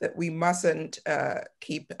that we mustn't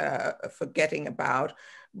keep forgetting about.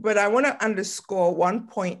 But I want to underscore one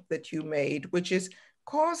point that you made, which is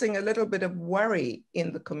causing a little bit of worry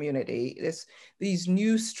in the community, is these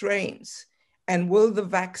new strains. And will the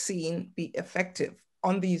vaccine be effective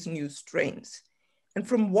on these new strains? And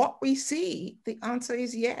from what we see, the answer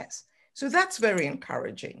is yes. So that's very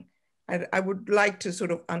encouraging. I would like to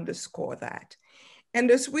sort of underscore that.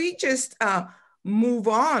 And as we just move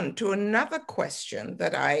on to another question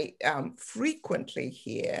that I frequently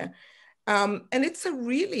hear, and it's a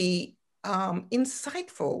really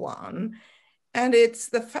insightful one, and it's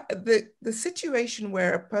the situation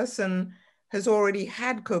where a person has already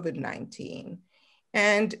had COVID-19.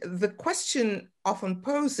 And the question often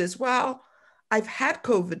poses, well, I've had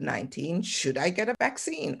COVID-19, should I get a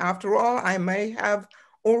vaccine? After all, I may have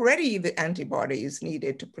already the antibodies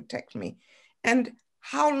needed to protect me. And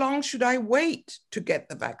how long should I wait to get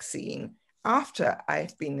the vaccine after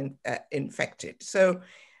I've been infected? So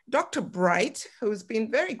Dr. Bright, who's been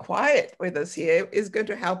very quiet with us here, is going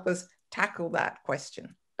to help us tackle that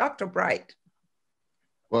question. Dr. Bright.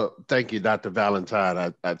 Well, thank you, Dr.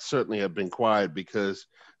 Valentine. I certainly have been quiet because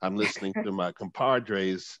I'm listening to my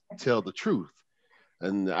compadres tell the truth.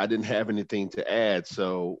 And I didn't have anything to add,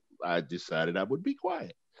 so I decided I would be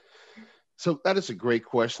quiet. So that is a great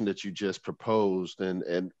question that you just proposed.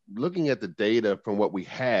 And looking at the data from what we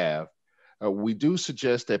have, we do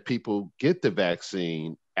suggest that people get the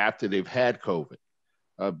vaccine after they've had COVID.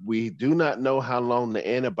 We do not know how long the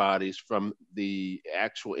antibodies from the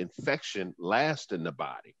actual infection last in the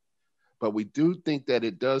body, but we do think that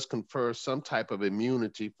it does confer some type of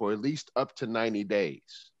immunity for at least up to 90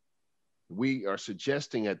 days. We are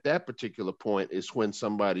suggesting at that particular point is when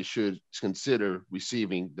somebody should consider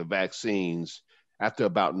receiving the vaccines after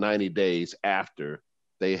about 90 days after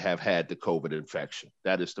they have had the COVID infection.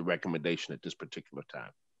 That is the recommendation at this particular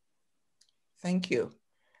time. Thank you.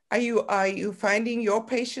 Are you finding your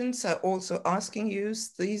patients are also asking you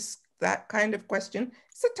that kind of question?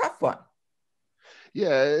 It's a tough one.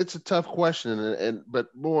 Yeah, it's a tough question, but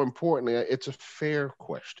more importantly, it's a fair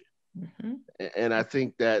question. Mm-hmm. And I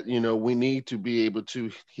think that, we need to be able to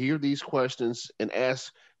hear these questions and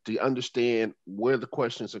ask to understand where the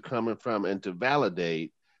questions are coming from and to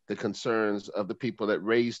validate the concerns of the people that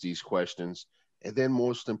raise these questions. And then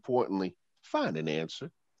most importantly, find an answer.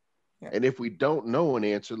 Yeah. And if we don't know an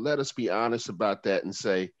answer, let us be honest about that and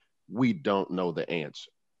say, we don't know the answer,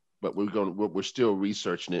 but we're still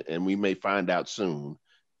researching it, and we may find out soon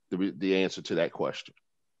the answer to that question.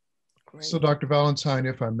 Great. So Dr. Valentine,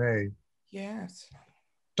 if I may. Yes.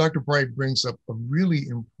 Dr. Bright brings up a really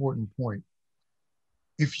important point.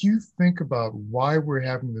 If you think about why we're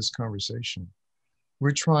having this conversation,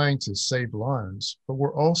 we're trying to save lives, but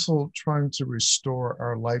we're also trying to restore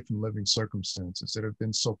our life and living circumstances that have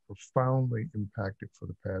been so profoundly impacted for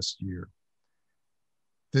the past year.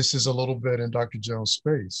 This is a little bit in Dr. Jones'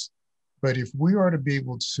 space, but if we are to be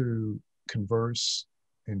able to converse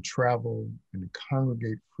and travel and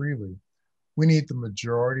congregate freely, we need the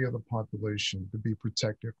majority of the population to be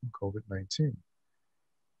protected from COVID-19.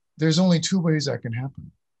 There's only two ways that can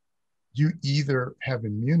happen. You either have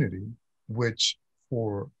immunity, which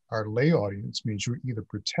for our lay audience means you're either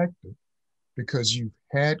protected because you've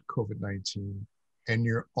had COVID-19 and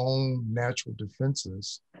your own natural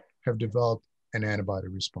defenses have developed an antibody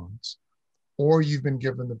response, or you've been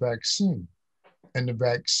given the vaccine and the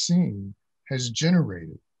vaccine has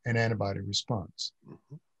generated an antibody response.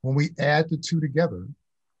 Mm-hmm. When we add the two together,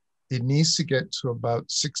 it needs to get to about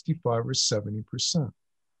 65 or 70%.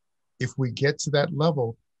 If we get to that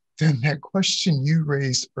level, then that question you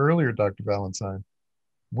raised earlier, Dr. Valentine,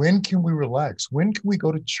 when can we relax? When can we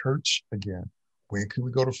go to church again? When can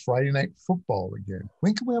we go to Friday night football again?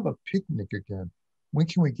 When can we have a picnic again? When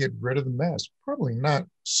can we get rid of the mask? Probably not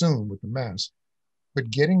soon with the mask, but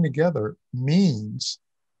getting together means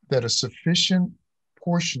that a sufficient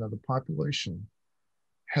portion of the population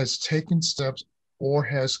has taken steps or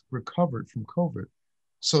has recovered from COVID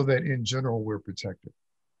so that in general we're protected.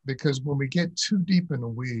 Because when we get too deep in the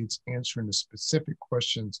weeds answering the specific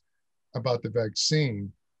questions about the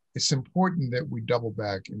vaccine, it's important that we double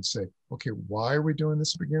back and say, okay, why are we doing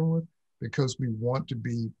this to begin with? Because we want to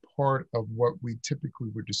be part of what we typically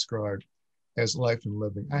would describe as life and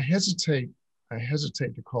living. I hesitate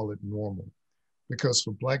to call it normal, because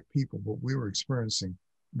for Black people, what we were experiencing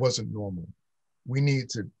wasn't normal. We need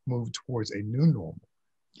to move towards a new normal.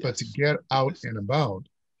 Yes. But to get out and about,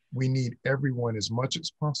 we need everyone as much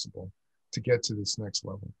as possible to get to this next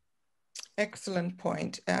level. Excellent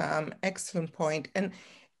point. Excellent point. And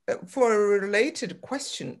for a related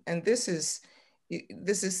question, and this is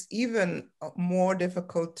even more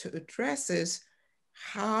difficult to address, is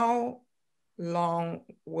how long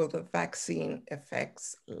will the vaccine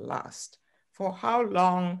effects last? For how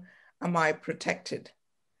long am I protected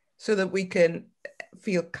so that we can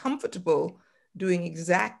feel comfortable doing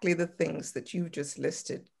exactly the things that you just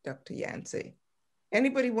listed, Dr. Yancey?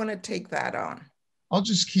 Anybody want to take that on? I'll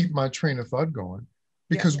just keep my train of thought going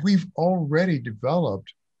because we've already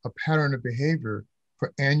developed a pattern of behavior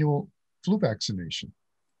for annual flu vaccination.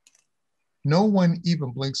 No one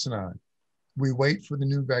even blinks an eye. We wait for the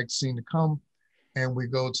new vaccine to come and we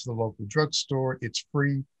go to the local drugstore. It's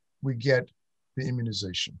free. We get the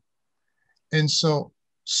immunization. And so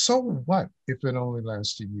what if it only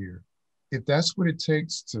lasts a year? If that's what it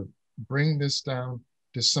takes to bring this down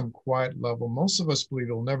to some quiet level, most of us believe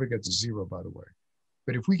it'll never get to zero, by the way.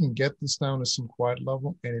 But if we can get this down to some quiet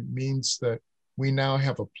level, and it means that we now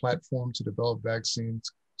have a platform to develop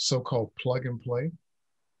vaccines, so-called plug and play,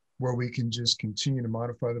 where we can just continue to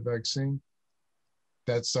modify the vaccine,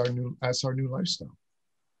 that's our new lifestyle.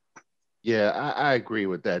 Yeah, I agree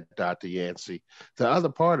with that, Dr. Yancey. The other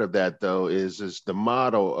part of that, though, is the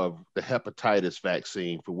model of the hepatitis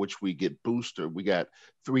vaccine for which we get booster. We got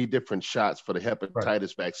 3 different shots for the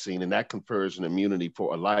hepatitis vaccine, and that confers an immunity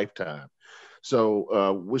for a lifetime.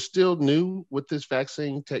 So we're still new with this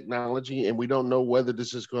vaccine technology, and we don't know whether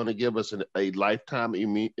this is going to give us a lifetime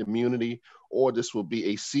immunity or this will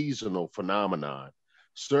be a seasonal phenomenon.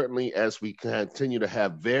 Certainly, as we continue to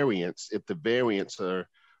have variants, if the variants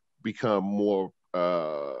become more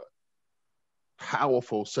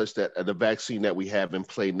powerful such that the vaccine that we have in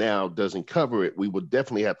play now doesn't cover it, we would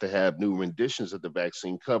definitely have to have new renditions of the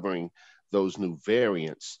vaccine covering those new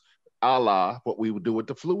variants, a la what we would do with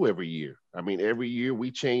the flu every year. I mean, every year we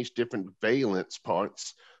change different valence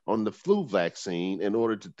parts on the flu vaccine in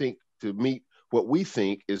order to meet what we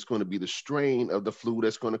think is going to be the strain of the flu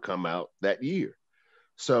that's going to come out that year.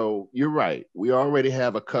 So you're right. We already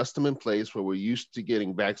have a custom in place where we're used to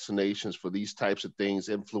getting vaccinations for these types of things,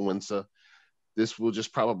 influenza. This will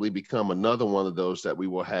just probably become another one of those that we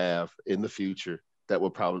will have in the future that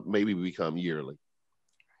will probably maybe become yearly.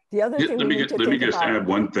 The other thing let me just add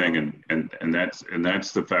one thing, and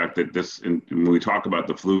that's the fact that when we talk about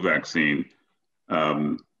the flu vaccine,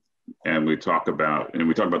 and we talk about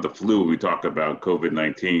the flu, we talk about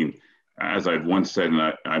COVID-19. As I've once said,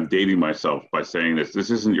 and I'm dating myself by saying this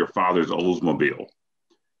isn't your father's Oldsmobile.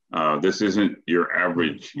 This isn't your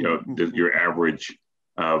average,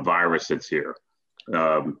 virus that's here.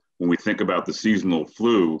 When we think about the seasonal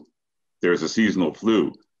flu, there's a seasonal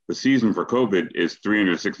flu. The season for COVID is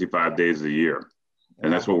 365 days a year.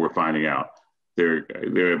 And that's what we're finding out.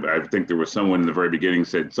 I think there was someone in the very beginning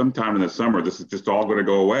said, sometime in the summer, this is just all going to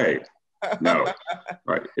go away. No,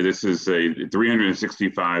 right. This is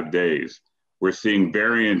 365 days. We're seeing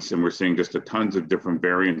variants, and we're seeing just tons of different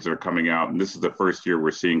variants that are coming out. And this is the first year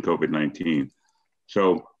we're seeing COVID-19.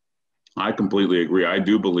 So I completely agree. I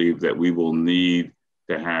do believe that we will need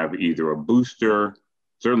to have either a booster,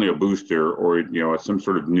 certainly a booster, or some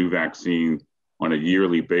sort of new vaccine on a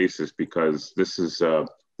yearly basis, because this is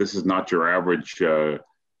not your average virus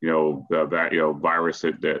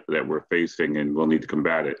that we're facing, and we'll need to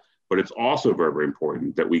combat it. But it's also very, very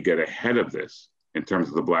important that we get ahead of this in terms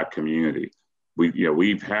of the Black community.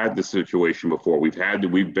 We've had this situation before. We've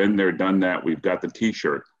been there, done that. We've got the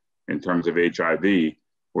T-shirt in terms of HIV,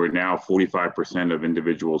 where now 45% of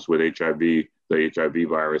individuals with HIV, the HIV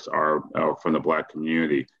virus, are from the Black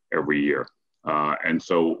community every year. And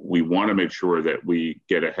so we want to make sure that we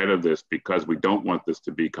get ahead of this, because we don't want this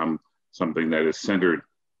to become something that is centered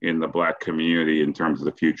in the Black community in terms of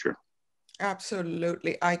the future.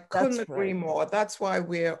 Absolutely. I couldn't agree more. That's why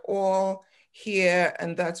we're all here,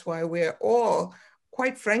 and that's why we're all,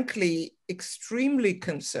 quite frankly, extremely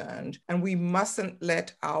concerned, and we mustn't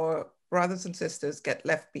let our brothers and sisters get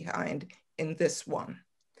left behind in this one.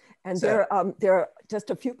 And so, there are just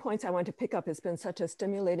a few points I want to pick up. It's been such a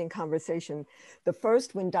stimulating conversation. The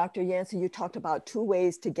first, when Dr. Yancey, you talked about 2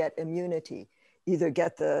 ways to get immunity, either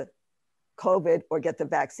get the COVID or get the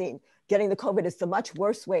vaccine. Getting the COVID is the much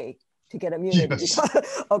worse way to get immunity. Yes.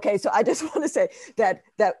 Okay, so I just want to say that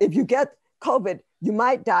if you get COVID, you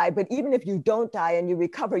might die, but even if you don't die and you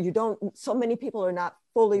recover, so many people are not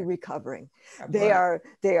fully recovering. They are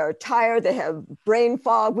tired, they have brain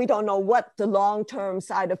fog. We don't know what the long-term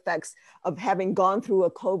side effects of having gone through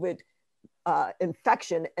a COVID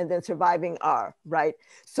infection and then surviving are, right?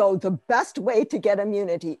 So the best way to get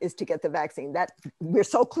immunity is to get the vaccine. That we're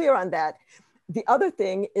so clear on that. The other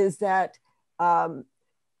thing is that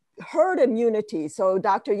herd immunity. So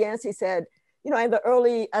Dr. Yancey said, and the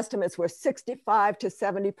early estimates were 65 to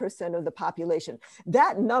 70% of the population.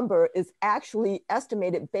 That number is actually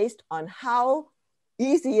estimated based on how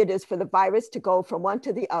easy it is for the virus to go from one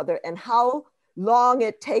to the other and how long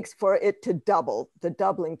it takes for it to double, the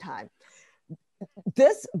doubling time.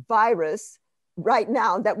 This virus right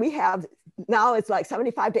now that we have now, it's like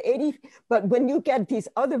 75 to 80, but when you get these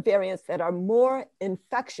other variants that are more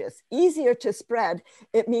infectious, easier to spread,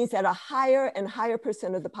 it means that a higher and higher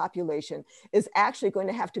percent of the population is actually going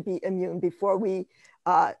to have to be immune before we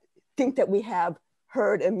think that we have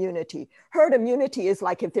herd immunity. Herd immunity is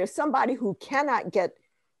like if there's somebody who cannot get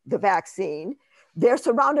the vaccine, they're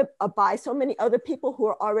surrounded by so many other people who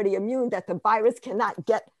are already immune that the virus cannot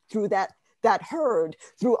get through that herd,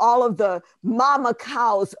 through all of the mama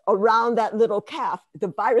cows around that little calf. The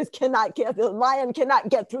virus cannot get, the lion cannot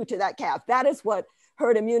get through to that calf. That is what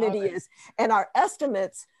herd immunity is. And our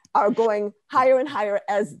estimates are going higher and higher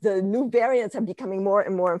as the new variants are becoming more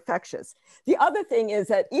and more infectious. The other thing is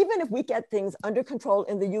that even if we get things under control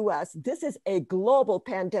in the US, this is a global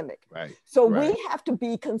pandemic. Right. So we have to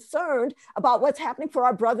be concerned about what's happening for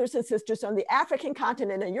our brothers and sisters on the African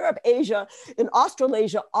continent, in Europe, Asia, in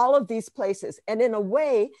Australasia, all of these places. And in a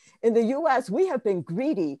way, in the US, we have been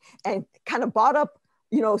greedy and kind of bought up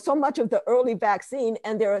so much of the early vaccine,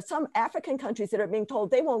 and there are some African countries that are being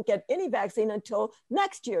told they won't get any vaccine until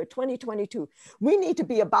next year, 2022. We need to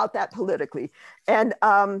be about that politically. And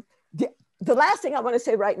the last thing I want to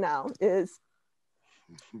say right now is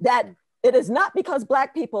that it is not because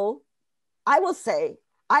Black people, I will say,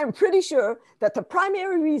 I am pretty sure that the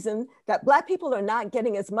primary reason that Black people are not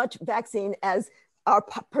getting as much vaccine as our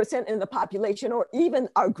percent in the population, or even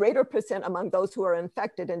our greater percent among those who are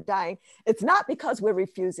infected and dying, it's not because we're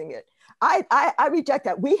refusing it. I reject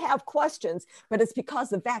that. We have questions, but it's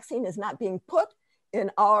because the vaccine is not being put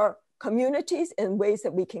in our communities in ways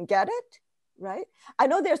that we can get it, right? I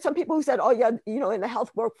know there's some people who said, oh yeah, in the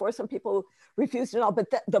health workforce, some people refused and all, but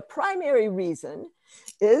the primary reason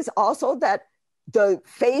is also that the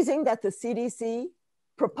phasing that the CDC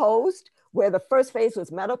proposed, where the first phase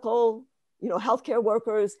was medical, healthcare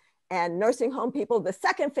workers and nursing home people. The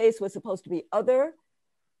second phase was supposed to be other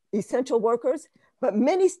essential workers, but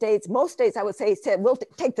many states, most states I would say, said, we'll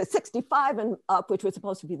take the 65 and up, which was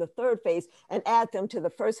supposed to be the third phase, and add them to the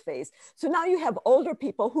first phase. So now you have older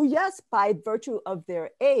people who, yes, by virtue of their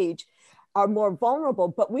age, are more vulnerable,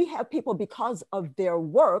 but we have people because of their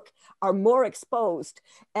work are more exposed.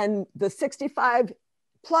 And the 65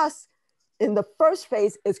 plus in the first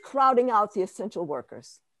phase is crowding out the essential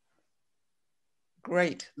workers.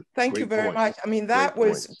 Great. Thank you very much. I mean, that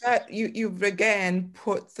was that you've again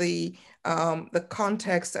put the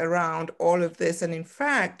context around all of this. And in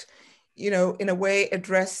fact, in a way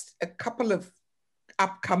addressed a couple of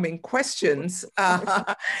upcoming questions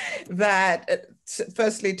that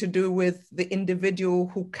firstly to do with the individual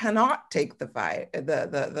who cannot take the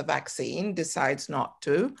vaccine, decides not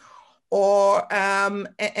to, or and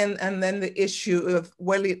then the issue of,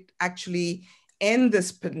 will it actually end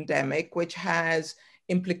this pandemic, which has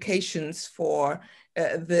implications for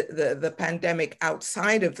the pandemic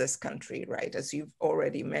outside of this country, right, as you've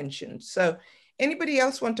already mentioned. So anybody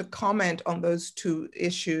else want to comment on those two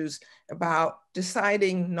issues about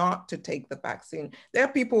deciding not to take the vaccine? There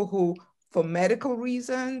are people who, for medical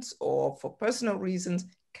reasons or for personal reasons,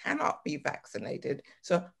 cannot be vaccinated.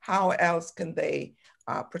 So how else can they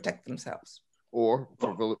protect themselves? Or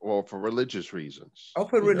for religious reasons. Oh,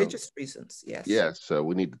 for religious reasons, yes. Yes, so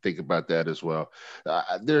we need to think about that as well.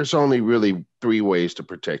 There's only really 3 ways to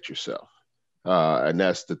protect yourself, and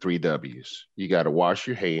that's the 3 W's. You got to wash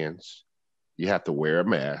your hands, you have to wear a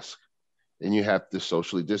mask, and you have to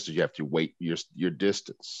socially distance. You have to wait your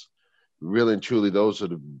distance. Really and truly, those are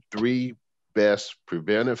the 3 best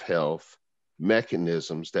preventive health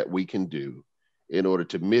mechanisms that we can do in order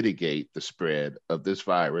to mitigate the spread of this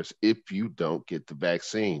virus if you don't get the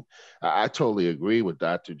vaccine. I totally agree with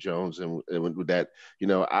Dr. Jones and with that.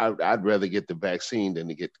 I'd rather get the vaccine than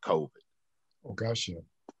to get COVID. Oh gosh, yeah.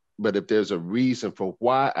 But if there's a reason for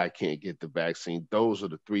why I can't get the vaccine, those are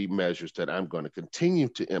the 3 measures that I'm going to continue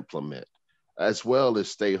to implement, as well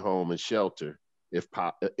as stay home and shelter if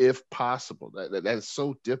possible. That is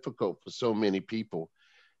so difficult for so many people.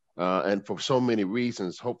 And for so many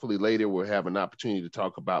reasons. Hopefully later we'll have an opportunity to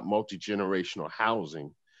talk about multi-generational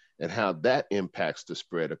housing and how that impacts the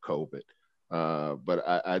spread of COVID. But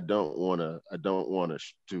I don't want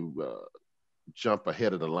to jump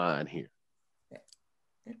ahead of the line here.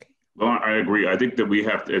 Okay. Well, I agree. I think that we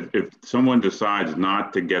have to, if someone decides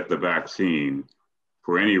not to get the vaccine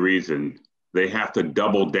for any reason, they have to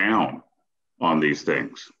double down on these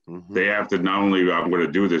things. Mm-hmm. They have to not only I'm going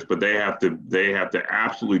to do this, but they have to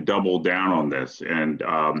absolutely double down on this, and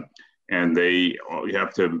they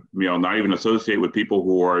have to not even associate with people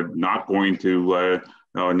who are not going to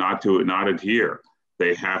not adhere.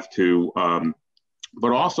 They have to,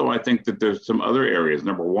 but also I think that there's some other areas.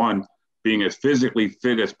 Number one, being as physically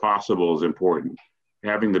fit as possible is important.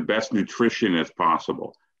 Having the best nutrition as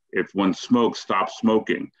possible. If one smokes, stop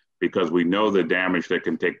smoking, because we know the damage that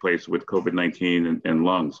can take place with COVID-19 and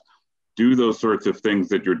lungs. Do those sorts of things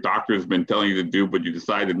that your doctor has been telling you to do, but you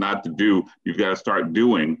decided not to do. You've got to start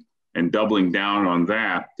doing and doubling down on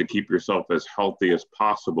that to keep yourself as healthy as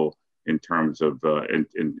possible in terms of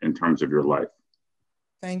in terms of your life.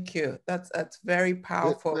 Thank you. That's very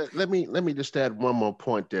powerful. Let me just add one more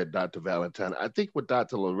point there, Dr. Valentine. I think what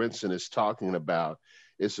Dr. Laurencin is talking about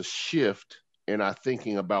is a shift in our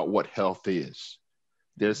thinking about what health is.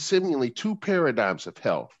 There's seemingly two paradigms of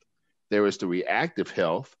health. There is the reactive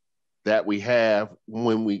health that we have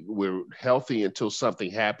when we're healthy until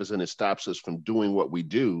something happens and it stops us from doing what we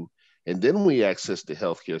do, and then we access the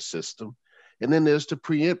healthcare system. And then there's the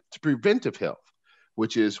preventive health,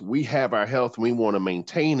 which is we have our health and we want to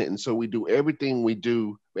maintain it. And so we do everything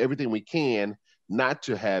we can not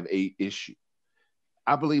to have an issue.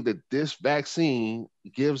 I believe that this vaccine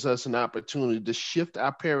gives us an opportunity to shift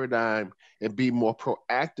our paradigm and be more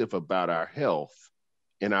proactive about our health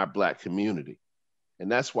in our Black community.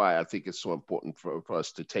 And that's why I think it's so important for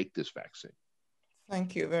us to take this vaccine.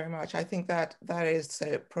 Thank you very much. I think that is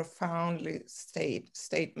a profoundly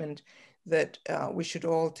statement that we should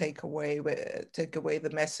all take away the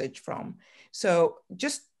message from. So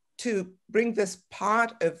just to bring this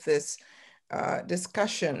part of this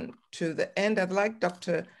discussion to the end, I'd like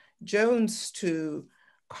Dr. Jones to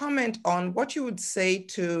comment on what you would say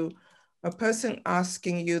to a person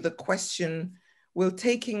asking you the question, will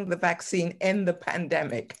taking the vaccine end the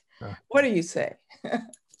pandemic? What do you say?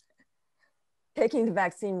 Taking the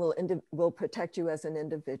vaccine will protect you as an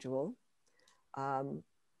individual.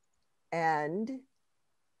 And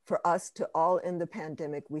for us to all end the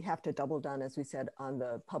pandemic, we have to double down, as we said, on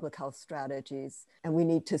the public health strategies. And we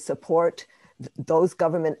need to support those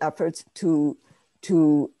government efforts to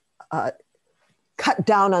cut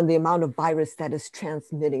down on the amount of virus that is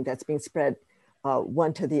transmitting, that's being spread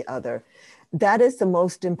one to the other. That is the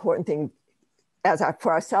most important thing.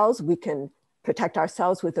 For ourselves, we can protect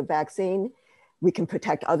ourselves with the vaccine. We can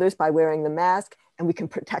protect others by wearing the mask, and we can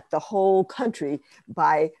protect the whole country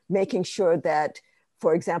by making sure that,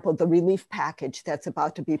 for example, the relief package that's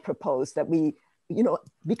about to be proposed, that we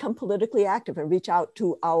become politically active and reach out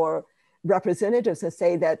to our representatives and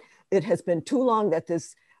say that it has been too long that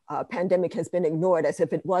this pandemic has been ignored, as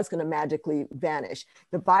if it was going to magically vanish.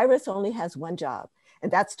 The virus only has one job,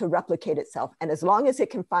 and that's to replicate itself. And as long as it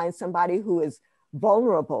can find somebody who is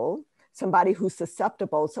vulnerable, somebody who's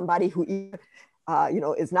susceptible, somebody who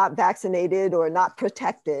is not vaccinated or not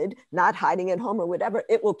protected, not hiding at home or whatever,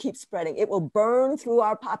 it will keep spreading. It will burn through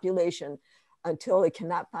our population until it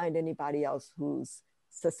cannot find anybody else who's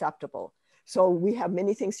susceptible. So we have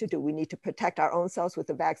many things to do. We need to protect our own selves with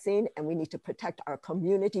the vaccine, and we need to protect our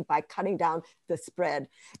community by cutting down the spread.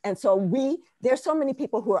 And so there's so many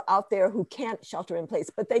people who are out there who can't shelter in place,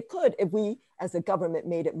 but they could if we as a government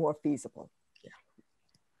made it more feasible.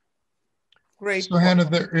 Great. So Hannah,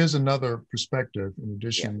 there is another perspective in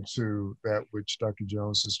addition to that which Dr.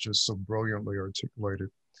 Jones has just so brilliantly articulated.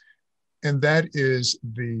 And that is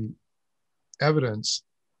the evidence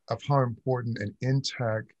of how important an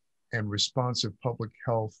intact and responsive public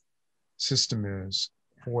health system is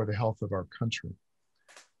for the health of our country.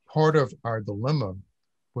 Part of our dilemma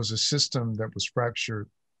was a system that was fractured,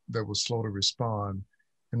 that was slow to respond,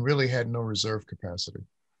 and really had no reserve capacity.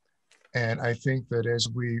 And I think that as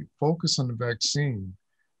we focus on the vaccine,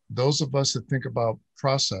 those of us that think about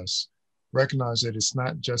process recognize that it's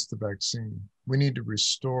not just the vaccine. We need to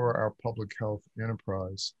restore our public health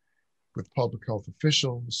enterprise with public health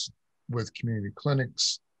officials, with community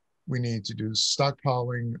clinics. We need to do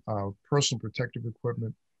stockpiling of personal protective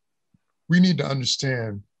equipment. We need to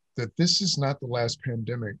understand that this is not the last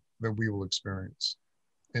pandemic that we will experience.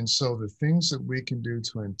 And so the things that we can do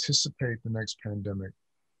to anticipate the next pandemic,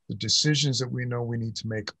 the decisions that we know we need to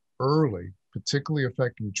make early, particularly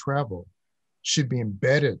affecting travel, should be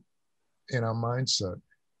embedded in our mindset.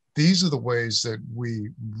 These are the ways that we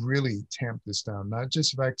really tamp this down, not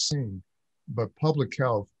just vaccine, but public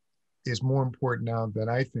health is more important now than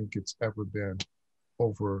I think it's ever been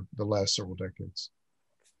over the last several decades.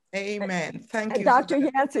 Amen. Thank you. Dr.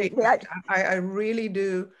 Yancey, I really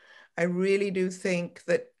do think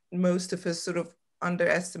that most of us sort of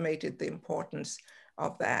underestimated the importance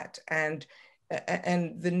of that. And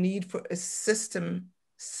and the need for a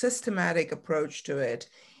systematic approach to it,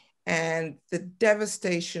 and the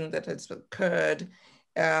devastation that has occurred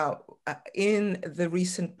in the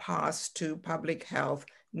recent past to public health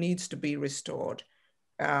needs to be restored.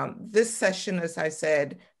 This session, as I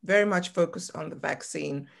said, very much focused on the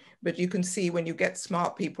vaccine, but you can see when you get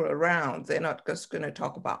smart people around, they're not just going to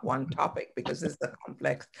talk about one topic because this is a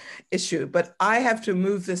complex issue. But I have to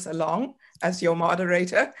move this along as your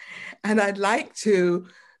moderator, and I'd like to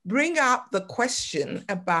bring up the question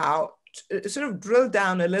about, sort of drill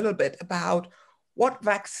down a little bit about what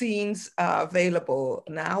vaccines are available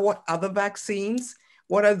now, what other vaccines,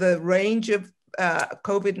 what are the range of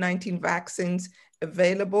COVID-19 vaccines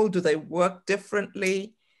available? Do they work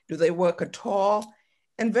differently? Do they work at all?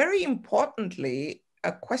 And very importantly,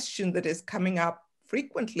 a question that is coming up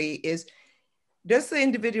frequently is, does the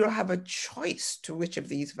individual have a choice to which of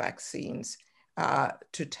these vaccines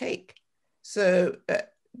to take? So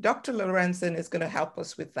Dr. Laurencin is going to help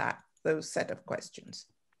us with those set of questions.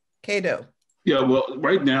 Cato. Yeah, well,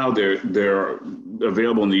 right now they're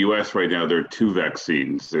available in the US right now. There are two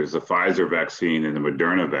vaccines. There's the Pfizer vaccine and the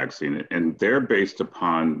Moderna vaccine, and they're based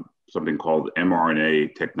upon something called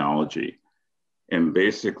mRNA technology. And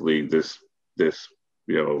basically this a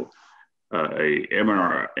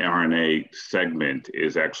mRNA segment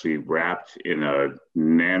is actually wrapped in a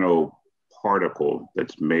nanoparticle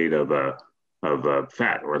that's made of a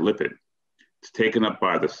fat or a lipid. It's taken up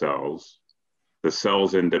by the cells. The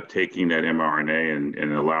cells end up taking that mRNA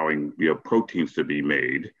and allowing proteins to be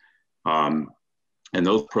made, and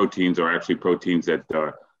those proteins are actually proteins that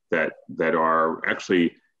are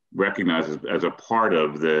actually recognized as a part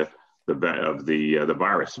of the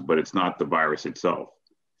virus, but it's not the virus itself.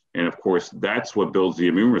 And of course, that's what builds the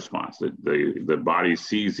immune response. The body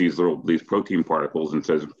sees these protein particles and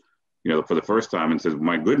says, for the first time, and says,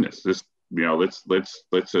 "My goodness, this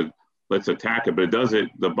let's attack it," but it does it.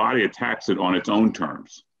 The body attacks it on its own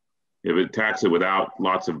terms. If it attacks it without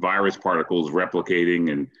lots of virus particles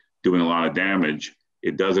replicating and doing a lot of damage,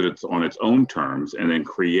 it does it on its own terms and then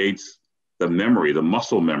creates the memory, the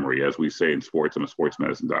muscle memory, as we say in sports. I'm a sports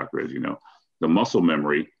medicine doctor, as you know. The muscle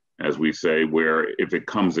memory, as we say, where if it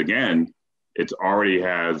comes again, it already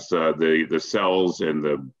has the cells and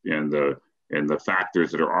the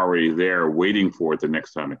factors that are already there waiting for it the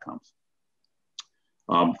next time it comes.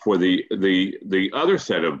 For the other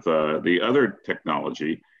set of the other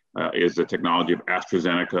technology is the technology of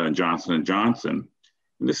AstraZeneca and Johnson & Johnson.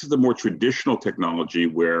 And this is the more traditional technology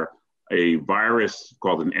where a virus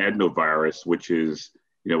called an adenovirus, which is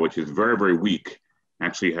very, very weak,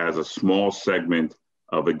 actually has a small segment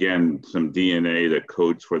of, again, some DNA that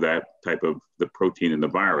codes for that type of the protein in the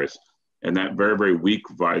virus. And that very, very weak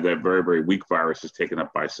virus is taken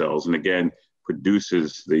up by cells and again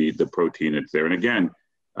produces the protein that's there. And again,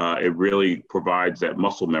 it really provides that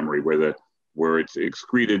muscle memory where it's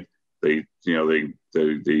excreted, the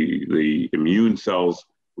immune cells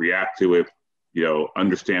react to it,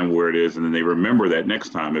 understand where it is, and then they remember that next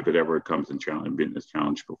time if it ever comes in challenge, been this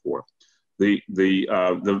challenge before. The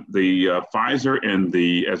Pfizer and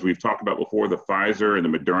as we've talked about before, the Pfizer and the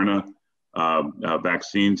Moderna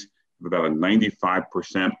vaccines have about a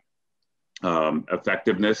 95%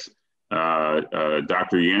 effectiveness.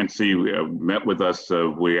 Dr. Yancey met with us.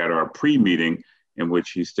 We had our pre-meeting in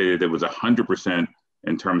which he stated it was 100%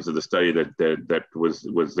 in terms of the study that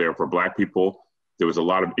was there for Black people. There was a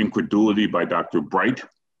lot of incredulity by Dr. Bright,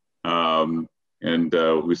 and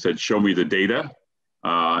we said, "Show me the data,"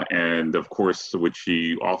 and of course, which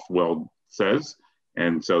he well says,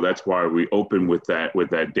 and so that's why we open with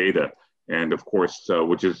that data, and of course,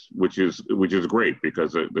 which is great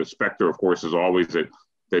because the specter, of course, is always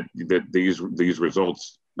that these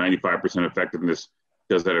results, 95% effectiveness,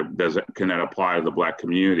 cannot apply to the Black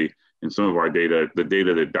community. In some of our data, the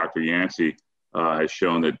data that Dr. Yancey has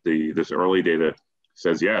shown that this early data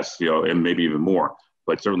says yes, and maybe even more,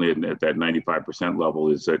 but certainly at that 95% level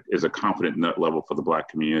is a confident net level for the Black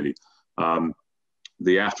community. The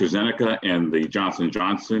AstraZeneca and the Johnson &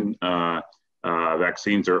 Johnson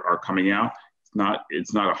vaccines are coming out.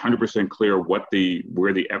 It's not 100% clear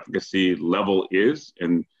where the efficacy level is.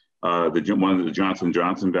 And one of the Johnson &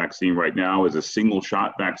 Johnson vaccine right now is a single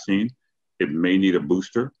shot vaccine. It may need a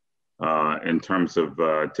booster in terms of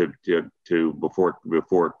before it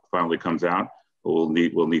finally comes out. We'll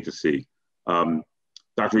need to see.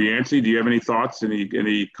 Dr. Yancey, do you have any thoughts?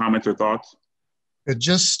 Any comments or thoughts?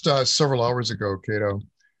 Just several hours ago, Cato,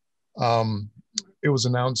 it was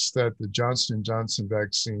announced that the Johnson & Johnson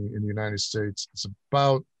vaccine in the United States is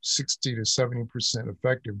about 60 to 70%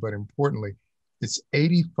 effective, but importantly, It's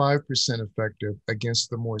 85% effective against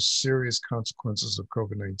the more serious consequences of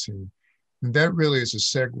COVID-19. And that really is a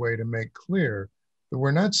segue to make clear that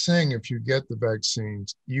we're not saying if you get the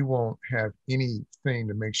vaccines, you won't have anything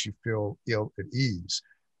that makes you feel ill at ease.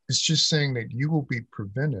 It's just saying that you will be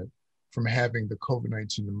prevented from having the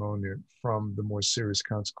COVID-19 pneumonia from the more serious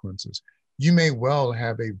consequences. You may well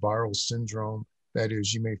have a viral syndrome. That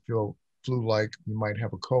is, you may feel flu-like, you might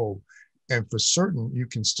have a cold. And for certain, you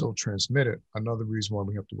can still transmit it. Another reason why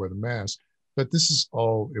we have to wear the mask. But this is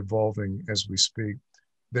all evolving as we speak.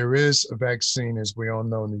 There is a vaccine, as we all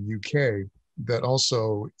know, in the UK that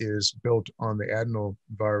also is built on the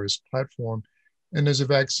adenovirus platform. And there's a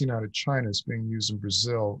vaccine out of China. It's being used in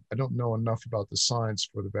Brazil. I don't know enough about the science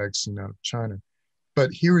for the vaccine out of China.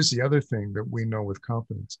 But here is the other thing that we know with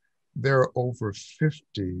confidence. There are over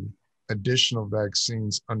 50 additional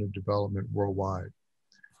vaccines under development worldwide.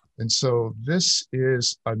 And so this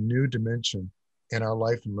is a new dimension in our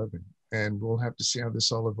life and living. And we'll have to see how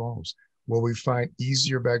this all evolves. Will we find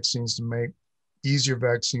easier vaccines to make, easier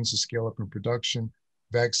vaccines to scale up in production,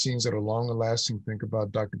 vaccines that are longer lasting? Think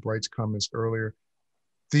about Dr. Bright's comments earlier.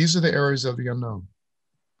 These are the areas of the unknown.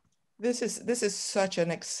 This is such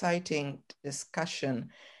an exciting discussion,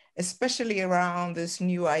 especially around these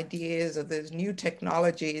new ideas or these new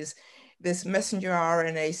technologies, this messenger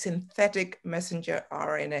RNA, synthetic messenger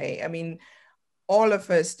RNA. I mean, all of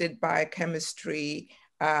us did biochemistry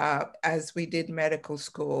as we did medical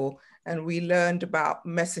school, and we learned about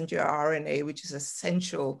messenger RNA, which is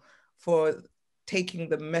essential for taking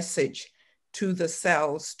the message to the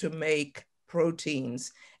cells to make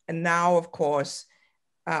proteins. And now, of course,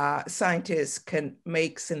 scientists can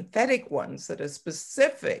make synthetic ones that are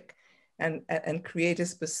specific and create a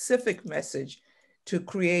specific message to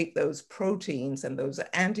create those proteins and those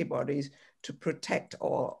antibodies to protect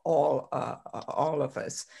all of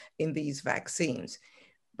us in these vaccines.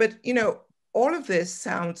 But, you know, all of this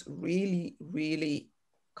sounds really, really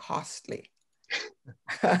costly,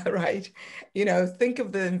 right? You know, think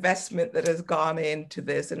of the investment that has gone into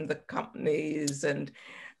this and the companies. And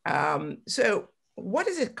so what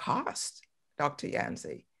does it cost, Dr.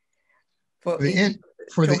 Yancey, for the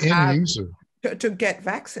end user to get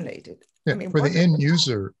vaccinated? Yeah, I mean, for the end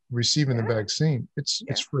user receiving the vaccine,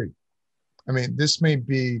 it's free. I mean, this may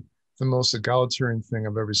be the most egalitarian thing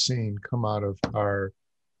I've ever seen come out of our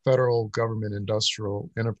federal government industrial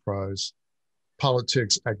enterprise,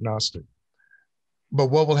 politics agnostic. But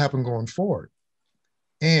what will happen going forward?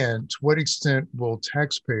 And to what extent will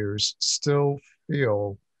taxpayers still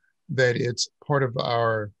feel that it's part of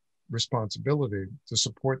our responsibility to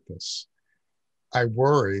support this? I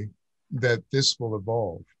worry that this will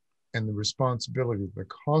evolve and the responsibility, the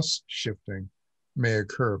cost shifting may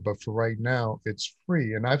occur. But for right now, it's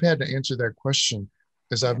free. And I've had to answer that question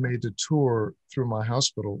as I've made the tour through my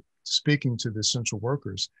hospital, speaking to the essential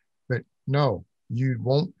workers, that no, you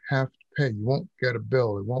won't have to pay. You won't get a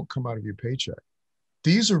bill. It won't come out of your paycheck.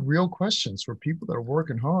 These are real questions for people that are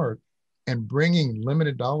working hard and bringing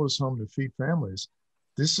limited dollars home to feed families.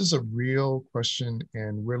 This is a real question,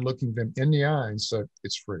 and we're looking them in the eye and said,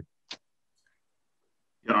 it's free.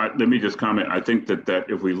 Let me just comment. I think that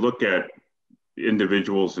if we look at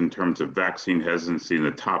individuals in terms of vaccine hesitancy in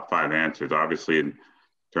the top 5 answers, obviously in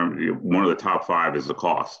terms of, one of the top 5 is the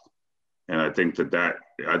cost. And I think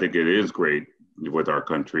I think it is great with our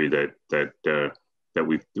country that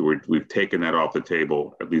we've taken that off the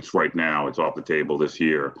table. At least right now, it's off the table this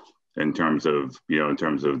year in terms of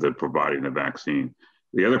the providing the vaccine.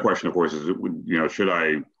 The other question, of course, is should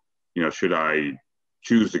I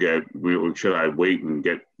choose to get, should I wait and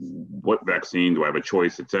get what vaccine? Do I have a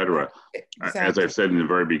choice, et cetera? Exactly. As I've said in the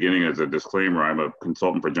very beginning, as a disclaimer, I'm a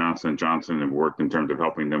consultant for Johnson & Johnson and worked in terms of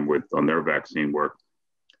helping them on their vaccine work.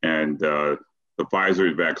 And the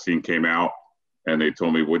Pfizer vaccine came out and they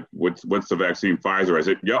told me, what's the vaccine, Pfizer? I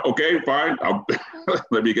said, yeah, okay, fine.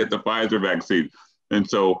 Let me get the Pfizer vaccine. And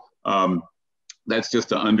so that's just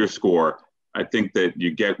to underscore, I think that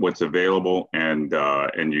you get what's available and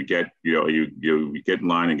you get, you get in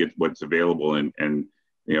line and get what's available. And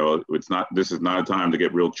this is not a time to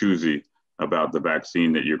get real choosy about the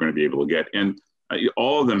vaccine that you're going to be able to get. And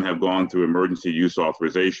all of them have gone through emergency use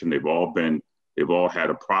authorization. They've all had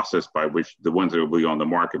a process by which the ones that will be on the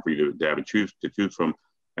market for you to have to choose from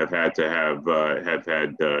have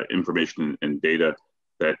had information and data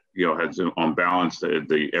that has on balance.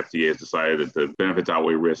 The FDA has decided that the benefits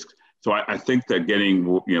outweigh risks. So I think that getting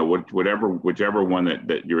whichever one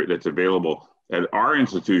that's available at our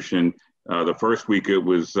institution, the first week it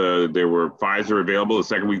was there were Pfizer available. The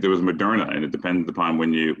second week there was Moderna, and it depended upon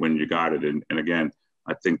when you got it. And again,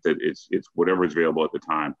 I think that it's whatever is available at the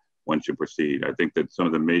time. one should proceed. I think that some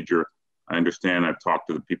of the major, I understand, I've talked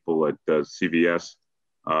to the people at CVS,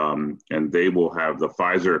 and they will have the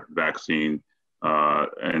Pfizer vaccine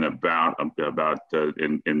in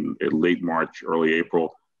in late March, early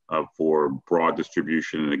April for broad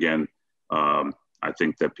distribution. And again, I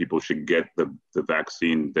think that people should get the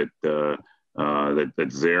vaccine that's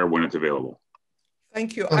there when it's available.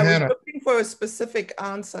 Thank you. Oh, I was Hannah. looking for a specific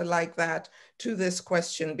answer like that to this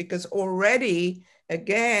question, because already,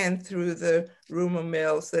 again, through the rumor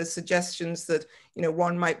mills, there's suggestions that, you know,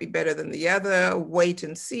 one might be better than the other, wait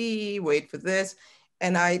and see, wait for this.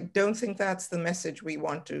 And I don't think that's the message we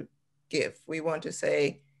want to give. We want to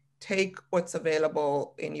say, take what's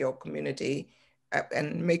available in your community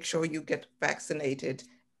and make sure you get vaccinated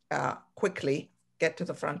quickly, get to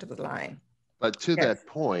the front of the line. But to that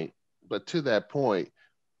point,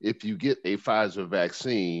 if you get a Pfizer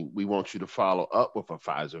vaccine, we want you to follow up with a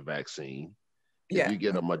Pfizer vaccine. If you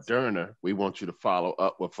get a Moderna, we want you to follow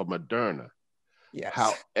up with a Moderna. Yes.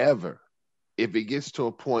 However, if it gets to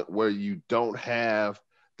a point where you don't have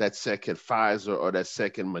that second Pfizer or that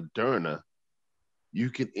second Moderna, you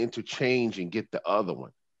can interchange and get the other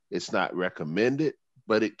one. It's not recommended,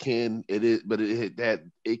 but it can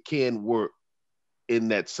work in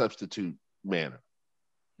that substitute manner.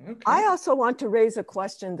 Okay. I also want to raise a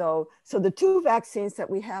question though. So the two vaccines that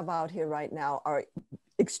we have out here right now are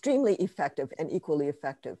extremely effective and equally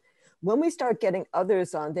effective. When we start getting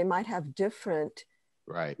others on, they might have different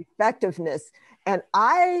effectiveness. And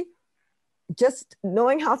I, just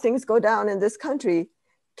knowing how things go down in this country,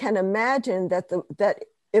 can imagine that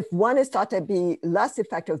if one is thought to be less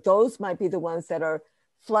effective, those might be the ones that are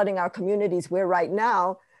flooding our communities, where right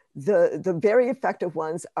now, the very effective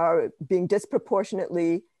ones are being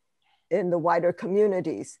disproportionately in the wider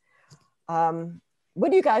communities. What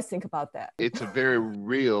do you guys think about that? It's a very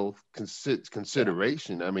real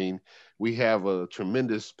consideration. I mean, we have a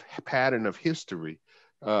tremendous pattern of history,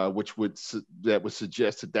 which would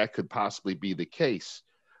suggest that could possibly be the case.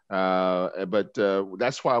 But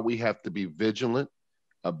that's why we have to be vigilant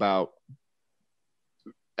about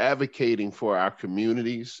advocating for our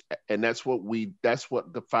communities, and that's what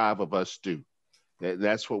the five of us do.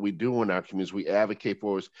 That's what we do in our communities. We advocate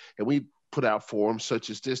for us, and we put out forums such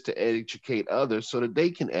as this to educate others so that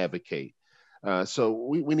they can advocate. So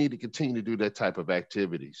we need to continue to do that type of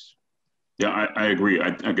activities. Yeah, I agree.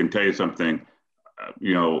 I can tell you something.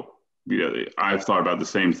 I've thought about the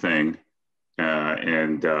same thing,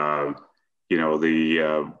 and one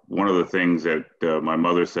of the things that my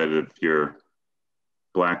mother said, if you're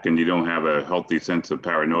Black and you don't have a healthy sense of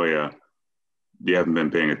paranoia, you haven't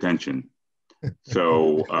been paying attention.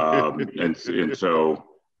 So and so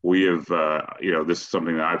we have this is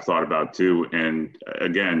something that I've thought about too. And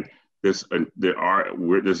again, this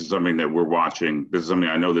is something that we're watching. This is something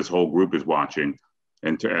I know this whole group is watching,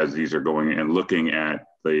 and as these are going and looking at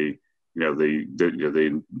the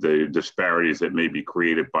disparities that may be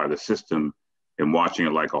created by the system, and watching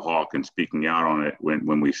it like a hawk and speaking out on it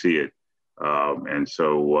when we see it. And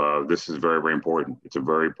so this is very, very important. It's a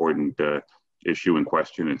very important issue and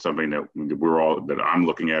question, and something that I'm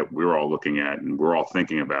looking at, we're all looking at, and we're all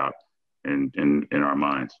thinking about in our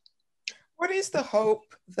minds. What is the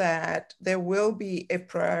hope that there will be a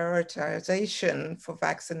prioritization for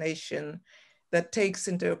vaccination that takes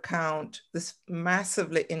into account this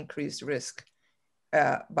massively increased risk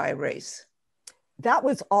by race? That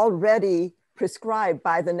was already prescribed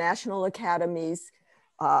by the National Academies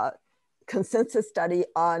consensus study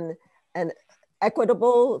on an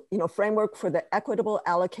equitable, framework for the equitable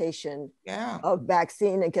allocation of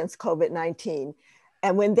vaccine against COVID-19.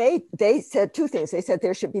 And when they said two things, they said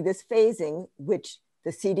there should be this phasing, which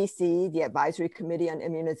the CDC, the Advisory Committee on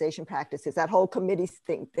Immunization Practices, that whole committee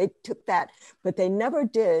thing, they took that, but they never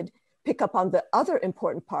did pick up on the other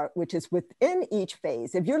important part, which is within each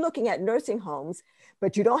phase. If you're looking at nursing homes,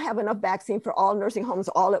 but you don't have enough vaccine for all nursing homes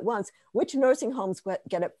all at once, which nursing homes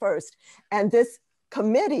get it first? And this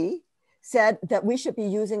committee said that we should be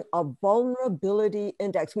using a vulnerability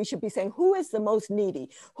index. We should be saying, who is the most needy?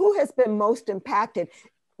 Who has been most impacted?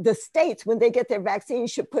 The states, when they get their vaccine,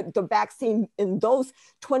 should put the vaccine in those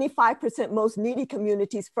 25% most needy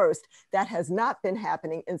communities first. That has not been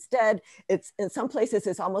happening. Instead, it's in some places,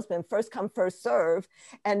 it's almost been first come, first serve.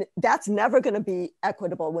 And that's never going to be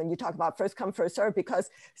equitable when you talk about first come, first serve, because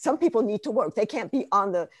some people need to work. They can't be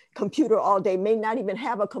on the computer all day, may not even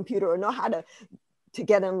have a computer or know how to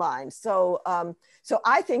get in line. So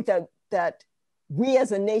I think that we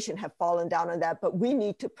as a nation have fallen down on that, but we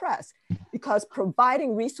need to press, because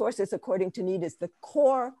providing resources according to need is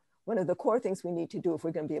one of the core things we need to do if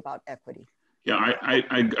we're going to be about equity. Yeah,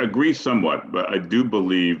 I agree somewhat, but I do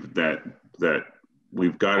believe that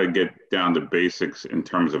we've got to get down to basics in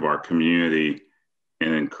terms of our community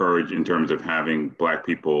and encourage in terms of having Black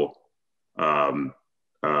people um,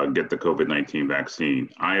 get the COVID-19 vaccine.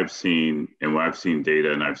 I have seen, and when I've seen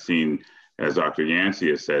data, and I've seen, as Dr. Yancey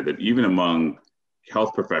has said, that even among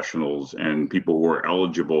health professionals and people who are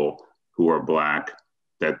eligible who are Black,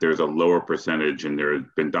 that there's a lower percentage, and there's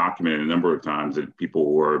been documented a number of times that people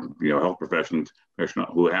who are, health professionals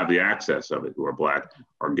who have the access of it, who are Black,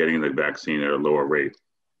 are getting the vaccine at a lower rate.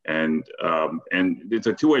 And it's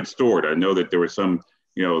a two-edged sword. I know that there was some,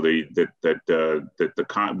 there are a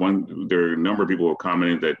number of people who have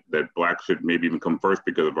commented that Blacks should maybe even come first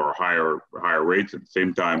because of our higher rates. At the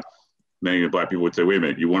same time, many of the Black people would say, "Wait a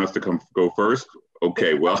minute, you want us to go first?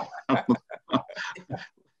 Okay, well."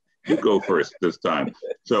 You go first this time.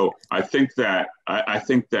 So I think that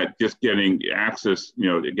just getting access,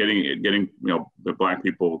 getting the Black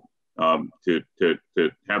people to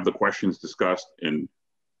have the questions discussed in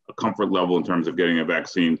a comfort level in terms of getting a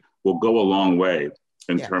vaccine will go a long way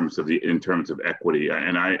in terms of equity.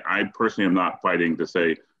 And I personally am not fighting to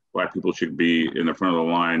say Black people should be in the front of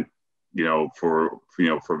the line, for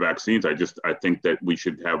vaccines. I think that we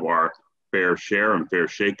should have our fair share and fair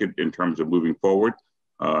shake in terms of moving forward.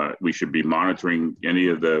 We should be monitoring any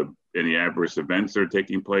adverse events that are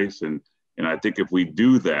taking place. And I think if we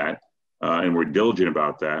do that, and we're diligent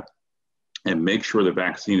about that, and make sure the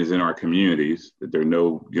vaccine is in our communities, that there are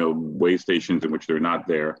no way stations in which they're not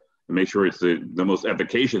there, and make sure it's the most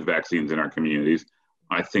efficacious vaccines in our communities,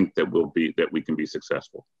 I think that we can be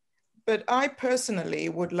successful. But I personally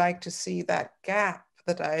would like to see that gap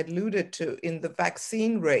that I alluded to in the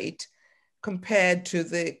vaccine rate compared to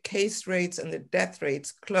the case rates and the death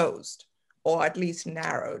rates closed, or at least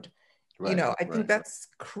narrowed. Right, I think that's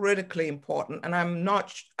critically important. And I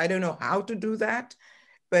don't know how to do that,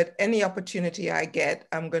 but any opportunity I get,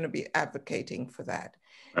 I'm going to be advocating for that.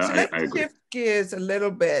 So let's shift gears a little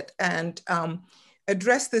bit and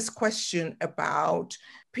address this question about,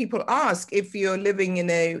 people ask, if you're living in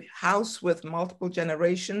a house with multiple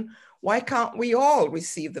generation, why can't we all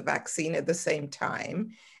receive the vaccine at the same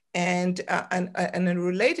time? And a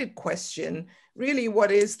related question, really,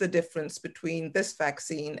 what is the difference between this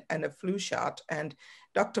vaccine and a flu shot? And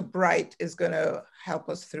Dr. Bright is going to help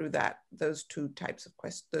us through those two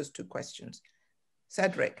questions.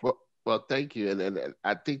 Cedric. Well, thank you. And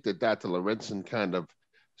I think that Dr. Laurencin kind of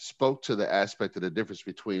spoke to the aspect of the difference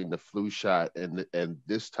between the flu shot and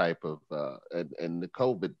this type of, and the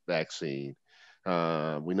COVID vaccine.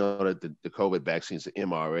 We know that the COVID vaccine is an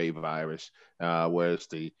mRNA virus, whereas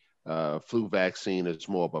the flu vaccine is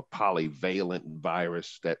more of a polyvalent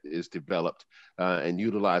virus that is developed and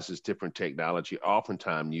utilizes different technology,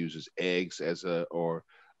 oftentimes uses eggs or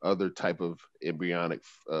other type of embryonic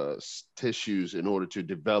tissues in order to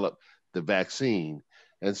develop the vaccine.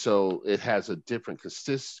 And so it has a different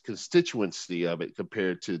constituency of it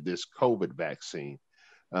compared to this COVID vaccine.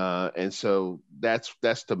 And so that's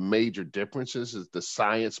the major differences, is the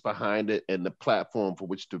science behind it and the platform for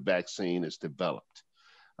which the vaccine is developed.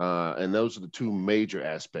 And those are the two major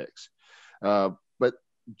aspects. But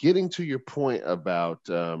getting to your point about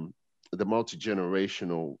the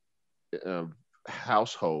multi-generational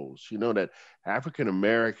households, that African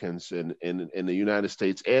Americans in the United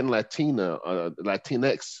States and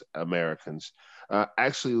Latinx Americans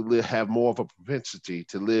actually have more of a propensity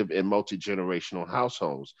to live in multi-generational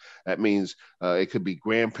households. That means it could be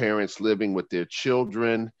grandparents living with their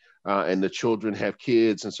children, and the children have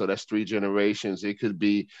kids, and so that's 3 generations. It could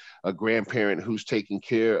be a grandparent who's taking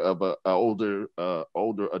care of a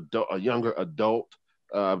younger adult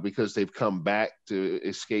because they've come back to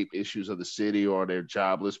escape issues of the city, or they're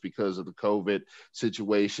jobless because of the COVID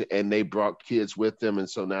situation, and they brought kids with them, and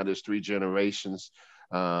so now there's 3 generations,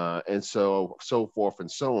 and so forth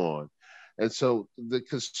and so on. And so the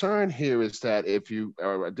concern here is that if you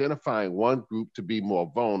are identifying one group to be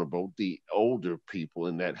more vulnerable, the older people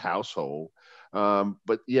in that household,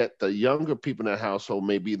 but yet the younger people in that household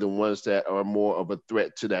may be the ones that are more of a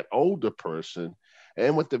threat to that older person.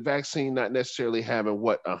 And with the vaccine not necessarily having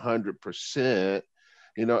 100%,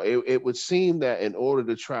 it would seem that in order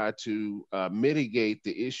to try to mitigate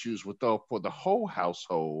the issues for the whole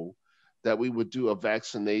household, that we would do a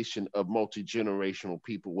vaccination of multi-generational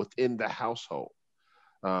people within the household.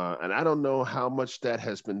 And I don't know how much that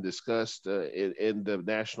has been discussed in the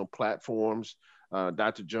national platforms.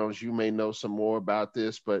 Dr. Jones, you may know some more about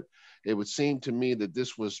this, but it would seem to me that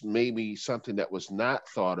this was maybe something that was not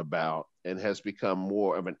thought about and has become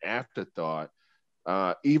more of an afterthought,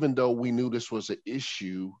 even though we knew this was an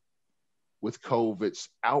issue with COVID's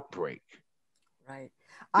outbreak. Right.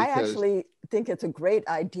 I actually think it's a great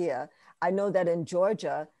idea. I know that in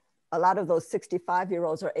Georgia, a lot of those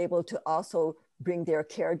 65-year-olds are able to also bring their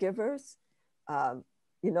caregivers,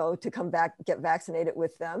 you know, to come back, get vaccinated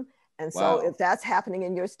with them. And so if that's happening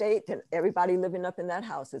in your state, then everybody living up in that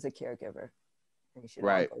house is a caregiver.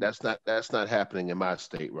 Right. That's not happening in my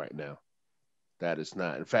state right now. That is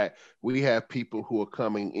not. In fact, we have people who are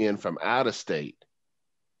coming in from out of state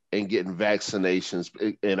and getting vaccinations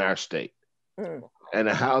in our state. And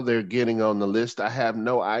how they're getting on the list, I have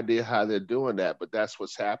no idea how they're doing that, but that's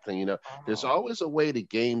what's happening. You know, there's always a way to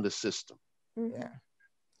game the system. Yeah.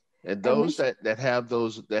 And those that have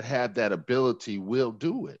that ability will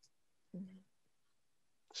do it,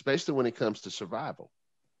 especially when it comes to survival.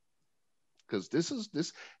 Because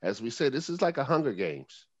this, as we said, this is like a Hunger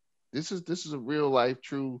Games. This is a real life,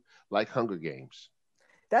 true, like Hunger Games.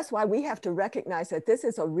 That's why we have to recognize that this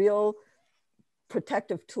is a real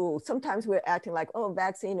protective tool. Sometimes we're acting like, oh,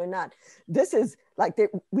 vaccine or not. This is like,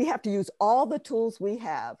 we have to use all the tools we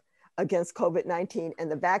have against COVID-19,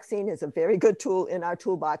 and the vaccine is a very good tool in our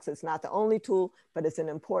toolbox. It's not the only tool, but it's an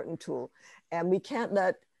important tool. And we can't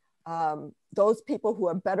let those people who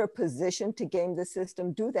are better positioned to game the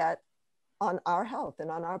system do that on our health and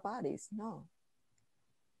on our bodies. No.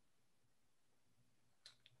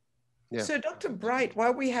 Yeah. So Dr. Bright,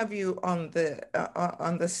 while we have you on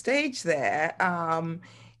the stage there, I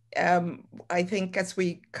think as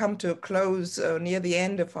we come to a close near the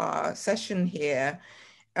end of our session here,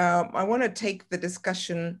 I want to take the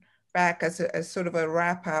discussion back as sort of a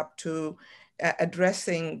wrap up to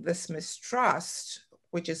addressing this mistrust,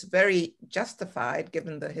 which is very justified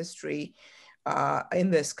given the history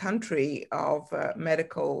in this country of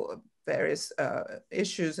medical various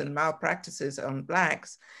issues and malpractices on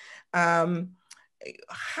Blacks.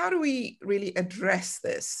 How do we really address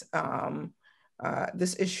this,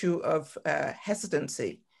 this issue of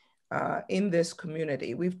hesitancy in this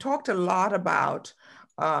community? We've talked a lot about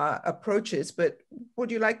approaches, but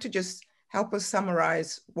would you like to just help us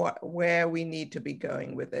summarize where we need to be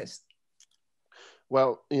going with this?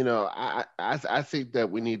 Well, you know, I think that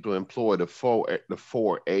we need to employ the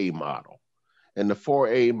 4A model. And the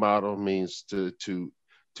 4A model means to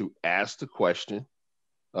ask the question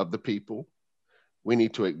of the people. We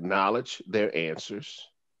need to acknowledge their answers.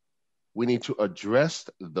 We need to address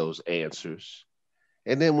those answers.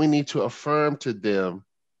 And then we need to affirm to them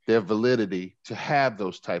their validity to have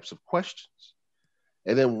those types of questions.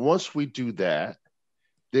 And then once we do that,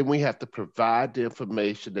 then we have to provide the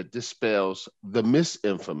information that dispels the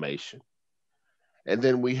misinformation. And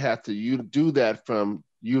then we have to do that from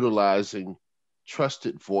utilizing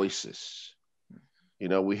trusted voices. You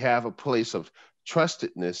know, we have a place of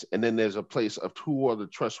trustedness, and then there's a place of who are the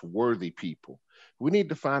trustworthy people. We need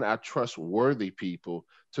to find our trustworthy people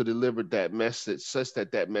to deliver that message such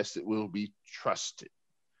that that message will be trusted.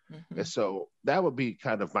 Mm-hmm. And so that would be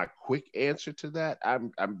kind of my quick answer to that.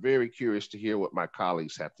 I'm very curious to hear what my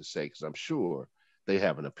colleagues have to say, because I'm sure they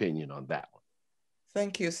have an opinion on that one.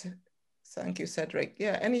 Thank you. Thank you, Cedric.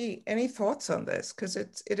 Yeah, any thoughts on this? Because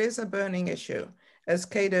it is a burning issue, as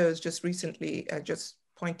Cato has just recently just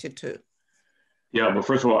pointed to. Yeah, but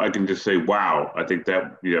first of all, I can just say, wow, I think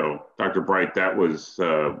that, you know, Dr. Bright, that was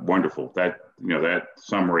wonderful. That, you know, that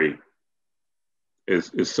summary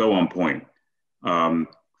is so on point.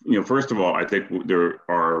 You know, first of all, I think there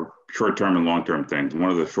are short-term and long-term things. One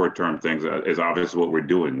of the short-term things is obviously what we're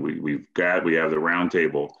doing. We have the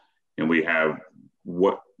roundtable, and we have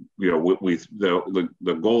the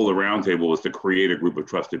goal of the roundtable is to create a group of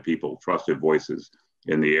trusted people, trusted voices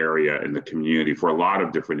in the area, in the community, for a lot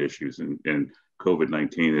of different issues, and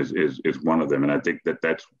COVID-19 is one of them. And I think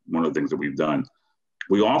that's one of the things that we've done.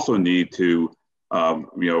 We also need to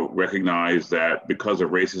recognize that because of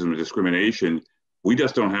racism and discrimination, we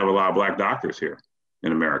just don't have a lot of Black doctors here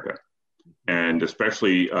in America, and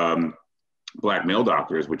especially Black male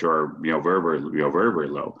doctors, which are very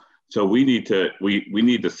low. So we need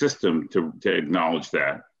the system to acknowledge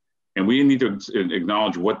that, and we need to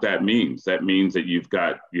acknowledge what that means. That means that you've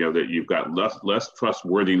got less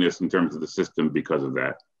trustworthiness in terms of the system because of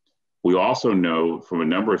that. We also know from a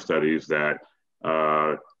number of studies that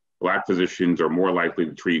Black physicians are more likely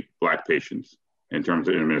to treat Black patients in terms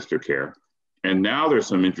of administer care. And now there's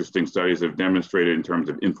some interesting studies that have demonstrated in terms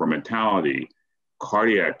of informatality,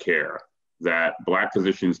 cardiac care, that Black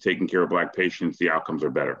physicians taking care of Black patients, the outcomes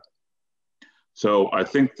are better. So I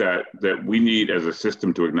think that we need as a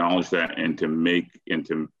system to acknowledge that and to make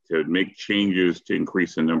changes to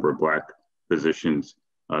increase the number of Black physicians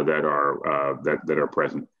that are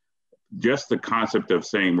present. Just the concept of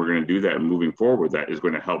saying we're going to do that and moving forward, that is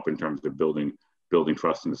going to help in terms of building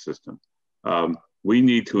trust in the system. we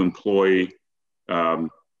need to employ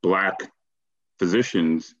Black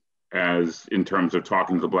physicians as in terms of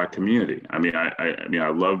talking to the Black community. I mean, I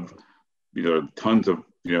love, tons of,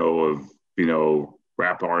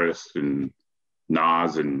 rap artists and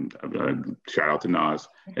Nas, and shout out to Nas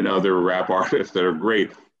and other rap artists that are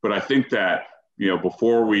great. But I think that,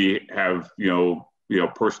 before we have,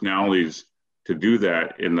 personalities to do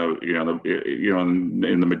that in the,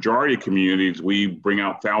 in the majority communities, we bring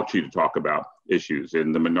out Fauci to talk about issues.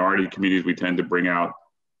 In the minority communities, we tend to bring out,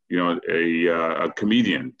 a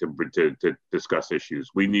comedian to discuss issues.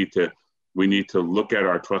 We need to look at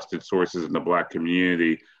our trusted sources in the Black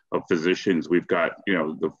community of physicians. We've got,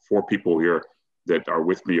 the 4 people here that are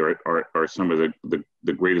with me are some of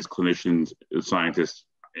the greatest clinicians, scientists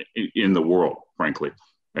in the world, frankly.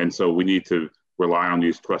 And so we need to rely on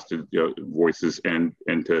these trusted voices and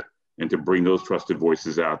to bring those trusted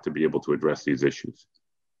voices out to be able to address these issues.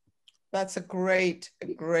 That's a great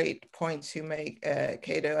point you make,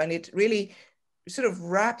 Cato, and it really sort of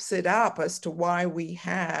wraps it up as to why we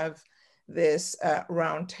have this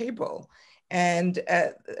roundtable. And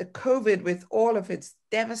COVID, with all of its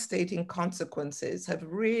devastating consequences, have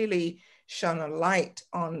really shone a light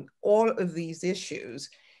on all of these issues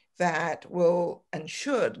that will and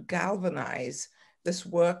should galvanize this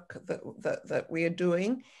work that we are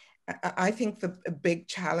doing. I think the big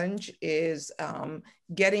challenge is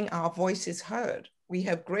getting our voices heard. We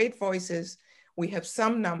have great voices, we have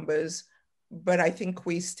some numbers, but I think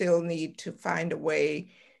we still need to find a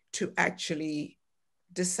way to actually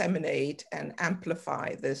disseminate and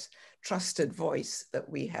amplify this trusted voice that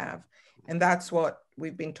we have. And that's what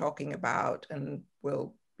we've been talking about and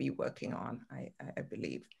will be working on, I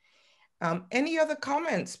believe. Any other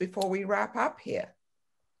comments before we wrap up here?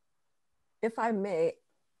 If I may,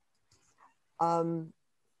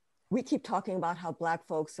 we keep talking about how Black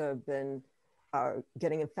folks are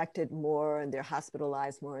getting infected more and they're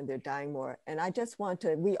hospitalized more and they're dying more. And I just want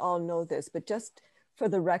to, we all know this, but just for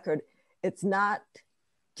the record, it's not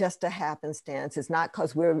just a happenstance. It's not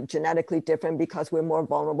because we're genetically different, because we're more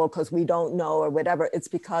vulnerable, because we don't know or whatever. It's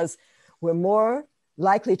because we're more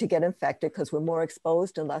likely to get infected because we're more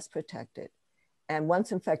exposed and less protected. And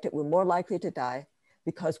once infected, we're more likely to die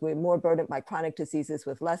because we're more burdened by chronic diseases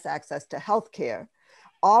with less access to healthcare.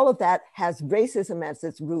 All of that has racism as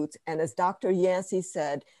its roots. And as Dr. Yancey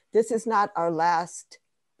said, this is not our last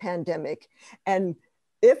pandemic. And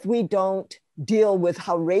if we don't deal with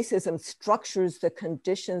how racism structures the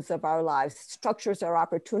conditions of our lives, structures our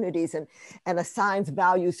opportunities, and assigns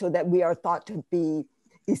value so that we are thought to be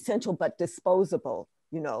essential but disposable,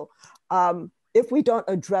 if we don't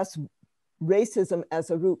address racism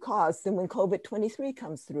as a root cause, then when COVID-23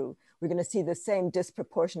 comes through, we're going to see the same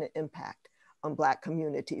disproportionate impact on Black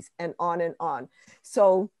communities, and on and on.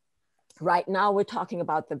 So right now we're talking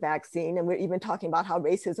about the vaccine, and we're even talking about how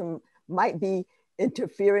racism might be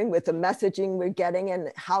interfering with the messaging we're getting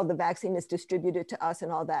and how the vaccine is distributed to us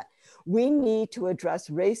and all that. We need to address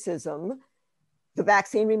racism. The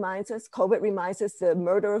vaccine reminds us, COVID reminds us, the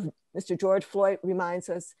murder of Mr. George Floyd reminds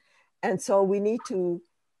us. And so we need to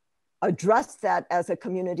address that as a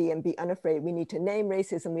community and be unafraid. We need to name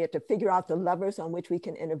racism. We have to figure out the levers on which we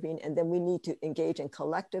can intervene. And then we need to engage in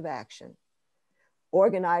collective action,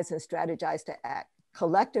 organize and strategize to act.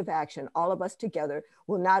 Collective action, all of us together,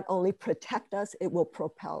 will not only protect us, it will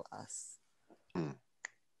propel us.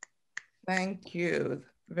 Thank you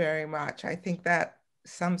very much. I think that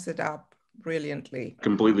sums it up brilliantly.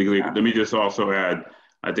 Completely agree. Let me just also add,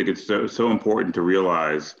 I think it's so important to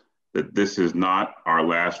realize that this is not our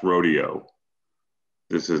last rodeo.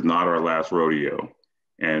 This is not our last rodeo.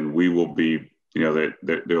 And we will be,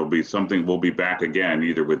 that there'll be something, we'll be back again,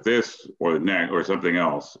 either with this or the next or something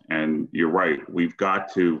else. And you're right, we've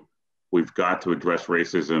got to address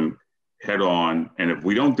racism head on. And if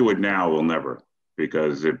we don't do it now, we'll never,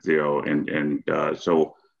 because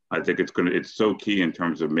so I think it's so key in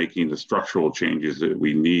terms of making the structural changes that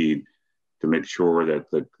we need to make sure that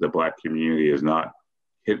the Black community is not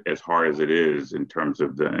hit as hard as it is in terms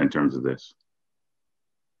of this.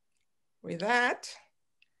 With that,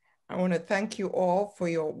 I want to thank you all for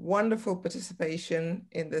your wonderful participation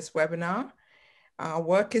in this webinar. Our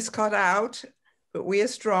work is cut out, but we are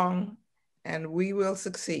strong and we will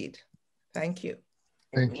succeed. Thank you.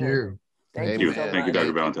 Thank you. Thank you. Thank you,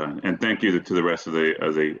 Dr. Valentine. And thank you to the rest of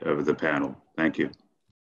the panel. Thank you.